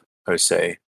of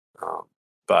Jose,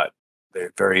 but they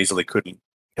very easily couldn't.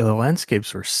 Yeah, the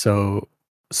landscapes were so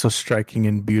striking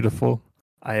and beautiful.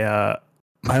 My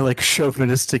like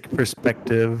chauvinistic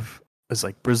perspective is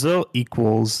like Brazil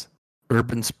equals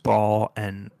urban sprawl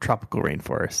and tropical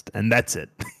rainforest, and that's it.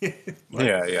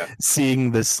 Yeah.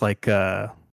 Seeing this like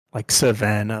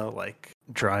savanna, like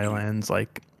drylands,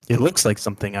 like it looks like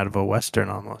something out of a Western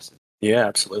almost. Yeah,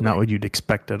 absolutely. Not what you'd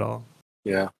expect at all.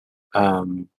 Yeah.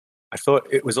 I thought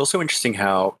it was also interesting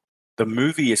how the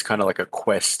movie is kind of like a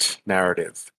quest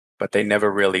narrative, but they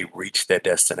never really reach their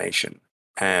destination.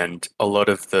 And a lot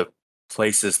of the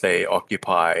places they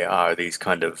occupy are these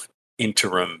kind of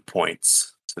interim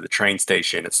points. So the train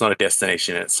station, it's not a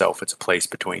destination in itself, it's a place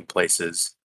between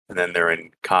places. And then they're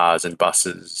in cars and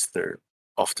buses. They're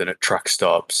often at truck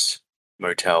stops,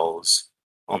 motels,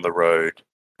 on the road,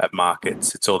 at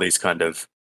markets. It's all these kind of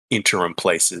interim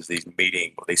places, these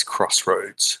meeting or these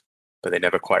crossroads, but they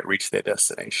never quite reach their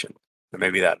destination. And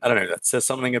maybe that says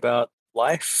something about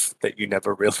life, that you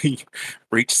never really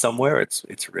reach somewhere.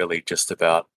 It's really just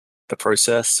about the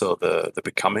process or the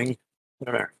becoming. I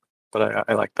don't know, but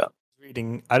I like that.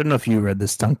 Reading, I don't know if you read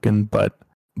this, Duncan, but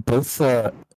both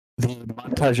the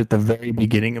montage at the very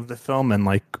beginning of the film and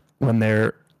like when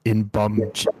they're in Bom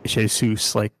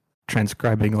Jesus, like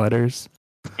transcribing letters,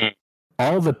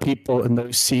 all the people in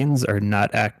those scenes are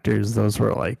not actors. Those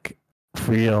were like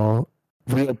real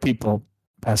people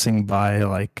passing by,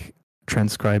 like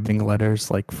transcribing letters,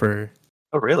 like for.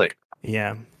 Oh, really?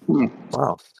 Yeah.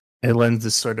 Wow. It lends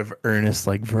this sort of earnest,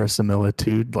 like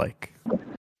verisimilitude, like.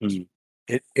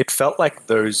 It felt like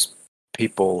those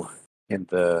people in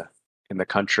the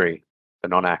country, the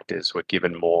non-actors, were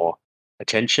given more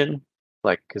attention.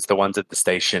 Like, because the ones at the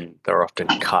station, they're often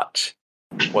cut.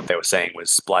 What they were saying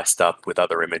was spliced up with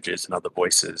other images and other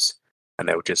voices, and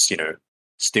they were just,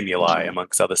 stimuli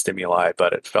amongst other stimuli.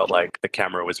 But it felt like the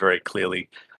camera was very clearly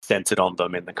centered on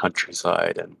them in the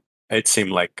countryside, and it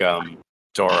seemed like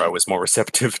Dora was more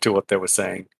receptive to what they were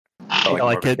saying.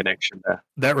 Like a connection there.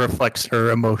 That reflects her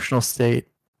emotional state.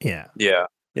 Yeah.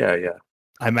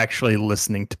 I'm actually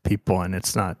listening to people, and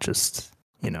it's not just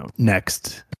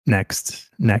next.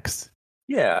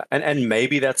 Yeah, and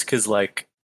maybe that's because, like,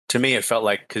 to me, it felt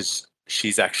like because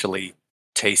she's actually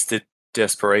tasted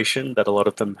desperation that a lot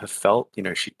of them have felt. You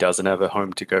know, she doesn't have a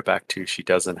home to go back to. She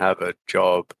doesn't have a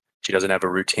job. She doesn't have a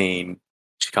routine.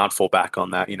 She can't fall back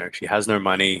on that. You know, she has no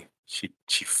money. She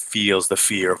feels the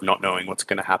fear of not knowing what's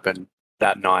going to happen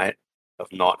that night,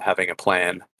 of not having a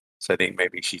plan. So I think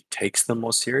maybe she takes them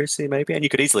more seriously, maybe. And you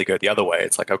could easily go the other way.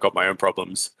 It's like, I've got my own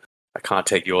problems. I can't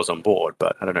take yours on board.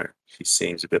 But I don't know. She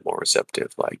seems a bit more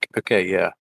receptive. Like, okay,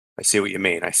 yeah, I see what you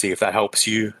mean. I see if that helps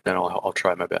you, then I'll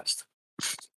try my best.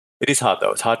 It is hard,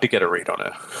 though. It's hard to get a read on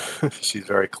her. She's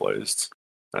very closed.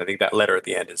 And I think that letter at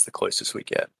the end is the closest we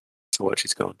get to what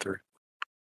she's going through.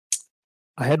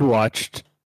 I had watched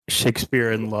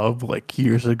Shakespeare in Love like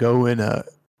years ago in a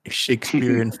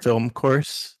Shakespearean film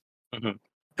course. Mhm.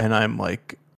 And I'm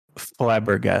like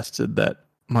flabbergasted that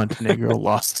Montenegro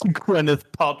lost to Gwyneth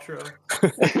Paltrow.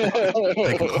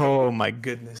 Like, oh my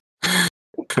goodness.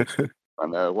 I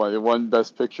know, one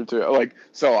best picture too. Like,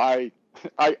 so I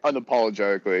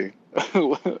unapologetically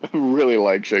really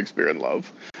like Shakespeare in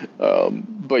Love.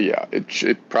 But yeah,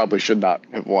 it probably should not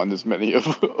have won as many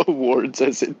awards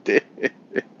as it did.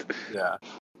 Yeah.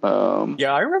 Um,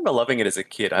 Yeah, I remember loving it as a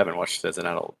kid. I haven't watched it as an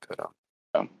adult.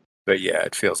 But yeah,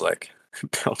 it feels like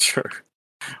Paltrow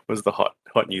was the hot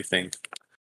new thing.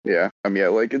 yeah, I mean, yeah,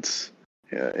 like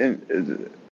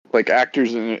like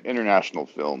actors in international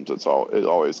films, it's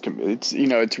always it's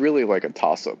it's really like a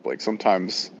toss up. Like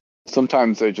sometimes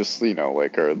they just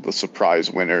like are the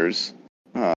surprise winners,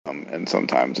 and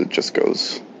sometimes it just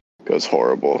goes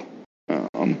horrible.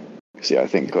 So yeah, I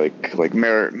think like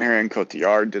Marion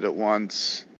Cotillard did it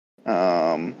once,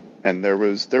 and there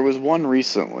was one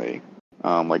recently,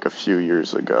 like a few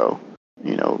years ago,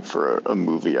 for a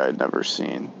movie I'd never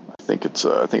seen. I think it's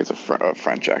a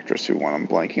French actress who won. I'm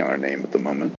blanking on her name at the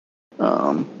moment.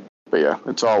 But yeah,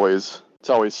 it's always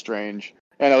strange.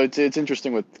 And it's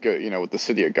interesting with with the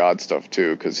City of God stuff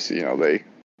too, because they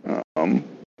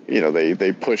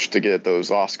pushed to get those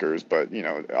Oscars, but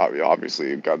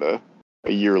obviously got a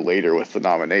year later with the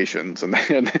nominations, and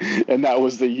that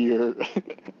was the year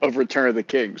of Return of the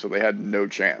King, so they had no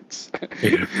chance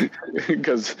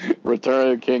because Return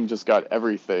of the King just got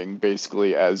everything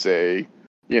basically as an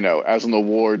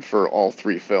award for all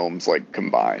three films like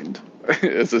combined.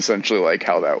 It's essentially like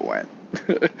how that went.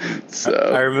 So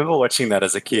I remember watching that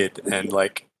as a kid and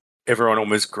like everyone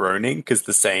almost groaning because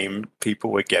the same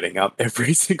people were getting up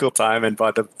every single time, and by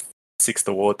the sixth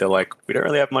award they're like, we don't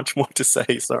really have much more to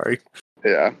say, sorry.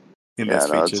 Yeah. In those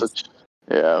speeches.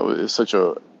 It's such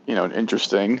a an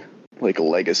interesting like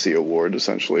legacy award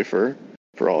essentially for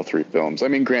all three films. I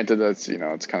mean, granted, that's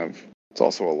it's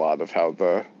also a lot of how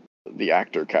the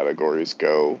actor categories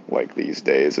go like these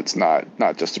days. It's not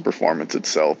just the performance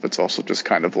itself. It's also just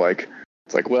kind of like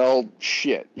it's like, well,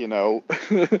 shit,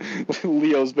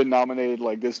 Leo's been nominated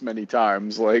like this many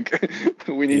times. Like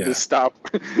we need to stop,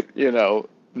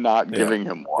 not giving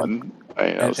him one.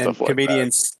 Stuff like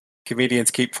comedians. Comedians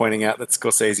keep pointing out that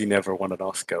Scorsese never won an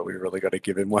Oscar. We really got to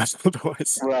give him one,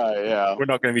 otherwise, right? Yeah, we're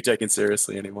not going to be taken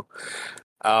seriously anymore.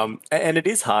 And it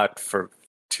is hard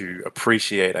to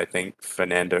appreciate, I think,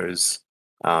 Fernando's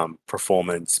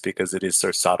performance because it is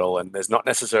so subtle, and there's not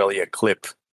necessarily a clip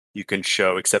you can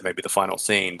show, except maybe the final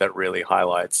scene, that really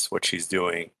highlights what she's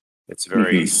doing. It's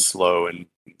very slow and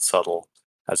subtle,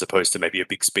 as opposed to maybe a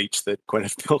big speech that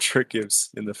Gwyneth Paltrow gives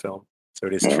in the film. So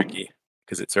it is tricky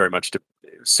because it's very much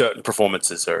certain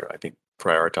performances are, I think,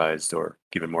 prioritized or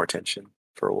given more attention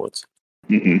for awards.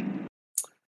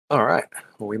 All right.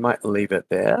 Well, we might leave it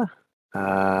there.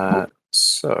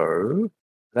 So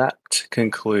that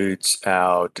concludes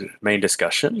our main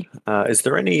discussion. Is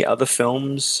there any other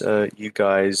films you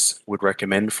guys would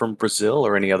recommend from Brazil,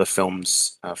 or any other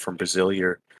films from Brazil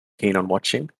you're keen on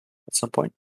watching at some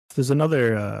point? There's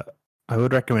another, I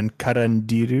would recommend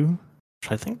Carandiru,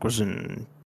 which I think was in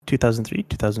 2003,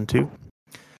 2002.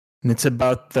 And it's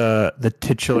about the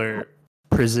titular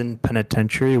prison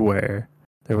penitentiary where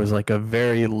there was like a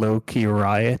very low-key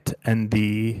riot, and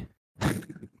they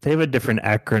have a different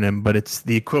acronym, but it's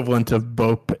the equivalent of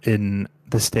BOPE in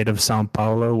the state of Sao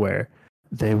Paulo, where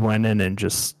they went in and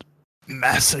just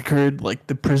massacred like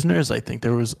the prisoners. I think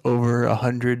there was over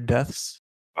 100 deaths,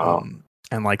 and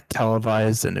like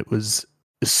televised, and it was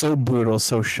so brutal,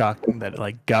 so shocking that it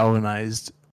like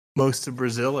galvanized most of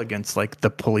Brazil against like the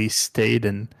police state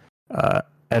and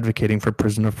advocating for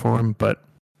prison reform. But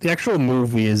the actual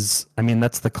movie is, I mean,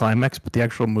 that's the climax, but the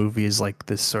actual movie is like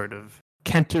this sort of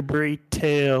Canterbury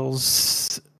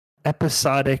Tales,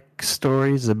 episodic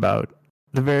stories about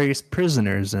the various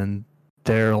prisoners and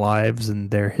their lives and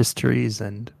their histories,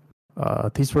 and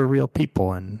these were real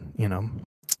people, and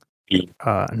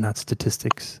not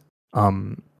statistics.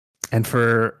 And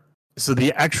for So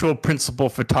the actual principal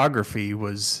photography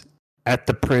was at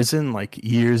the prison, like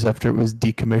years after it was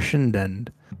decommissioned,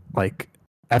 and like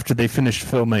after they finished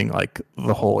filming, like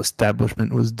the whole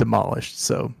establishment was demolished.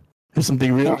 So there's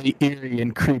something really eerie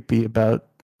and creepy about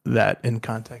that in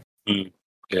context.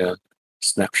 Yeah,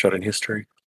 snapshot in history.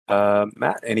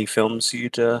 Matt, any films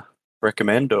you'd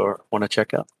recommend or want to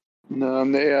check out? No,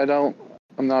 I don't.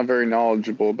 I'm not very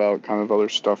knowledgeable about kind of other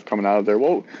stuff coming out of there.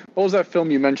 What was that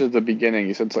film you mentioned at the beginning?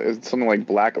 You said something like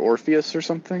Black Orpheus or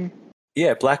something?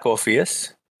 Yeah, Black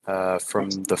Orpheus from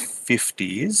the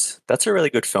 50s. That's a really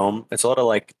good film. It's a lot of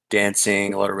like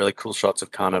dancing, a lot of really cool shots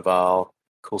of carnival,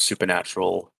 cool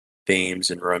supernatural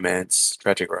themes and romance,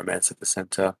 tragic romance at the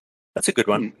center. That's a good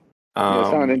one.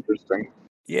 Yeah, sounded interesting.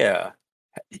 Yeah.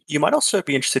 You might also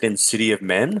be interested in City of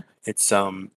Men. It's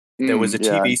there was a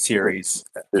TV series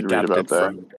adapted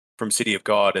from City of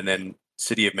God, and then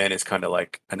City of Men is kind of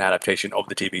like an adaptation of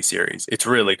the TV series. It's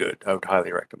really good. I would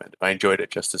highly recommend it. I enjoyed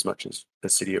it just as much as the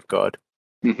City of God.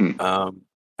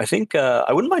 I think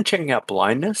I wouldn't mind checking out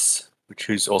Blindness, which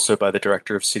is also by the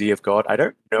director of City of God. I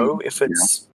don't know if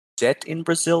it's set in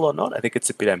Brazil or not. I think it's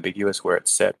a bit ambiguous where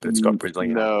it's set, but it's got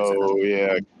Brazilian actors in it.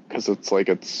 Yeah, because it's like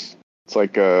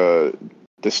a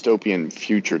dystopian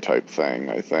future type thing,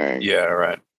 I think. Yeah,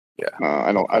 right. Yeah.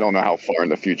 I don't know how far in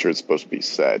the future it's supposed to be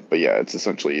set, but yeah, it's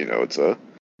essentially, it's a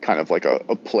kind of like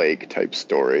a plague type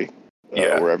story.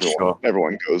 Where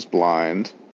everyone goes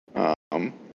blind.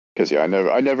 Because I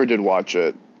never did watch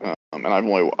it. And I've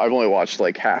only watched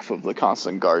like half of The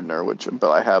Constant Gardener, but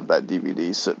I have that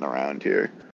DVD sitting around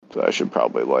here. So I should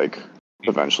probably like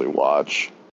eventually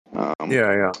watch.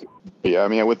 Yeah. But yeah, I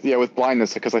mean, with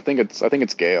Blindness, because I think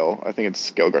it's Gail. I think it's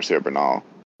Gail Garcia Bernal,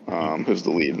 who's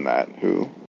the lead in that, who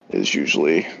is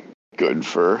usually good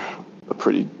for a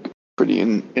pretty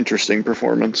interesting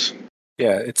performance.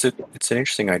 Yeah, it's an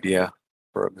interesting idea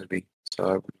for a movie, so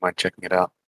I wouldn't mind checking it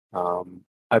out.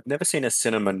 I've never seen a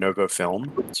Cinema Novo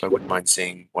film, so I wouldn't mind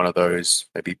seeing one of those,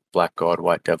 maybe Black God,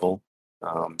 White Devil.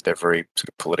 They're very sort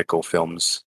of political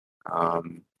films.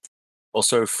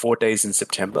 Also, 4 Days in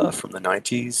September from the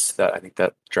 90s. I think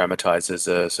that dramatizes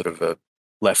a sort of a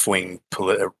left-wing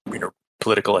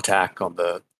political attack on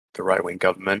the right-wing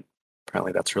government.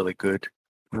 Apparently, that's really good.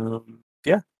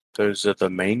 Yeah, those are the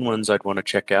main ones I'd want to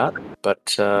check out.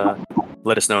 But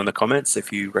let us know in the comments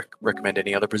if you recommend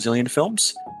any other Brazilian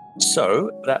films. So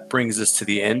that brings us to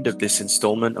the end of this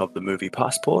installment of the Movie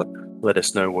Passport. Let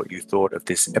us know what you thought of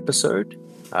this episode,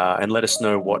 and let us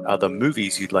know what other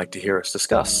movies you'd like to hear us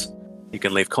discuss. You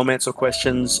can leave comments or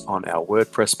questions on our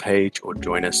WordPress page or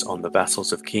join us on the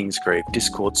Vassals of Kingsgrave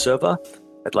Discord server.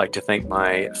 I'd like to thank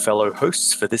my fellow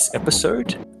hosts for this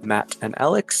episode, Matt and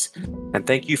Alex, and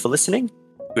thank you for listening.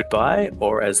 Goodbye,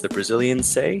 or as the Brazilians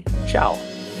say, ciao.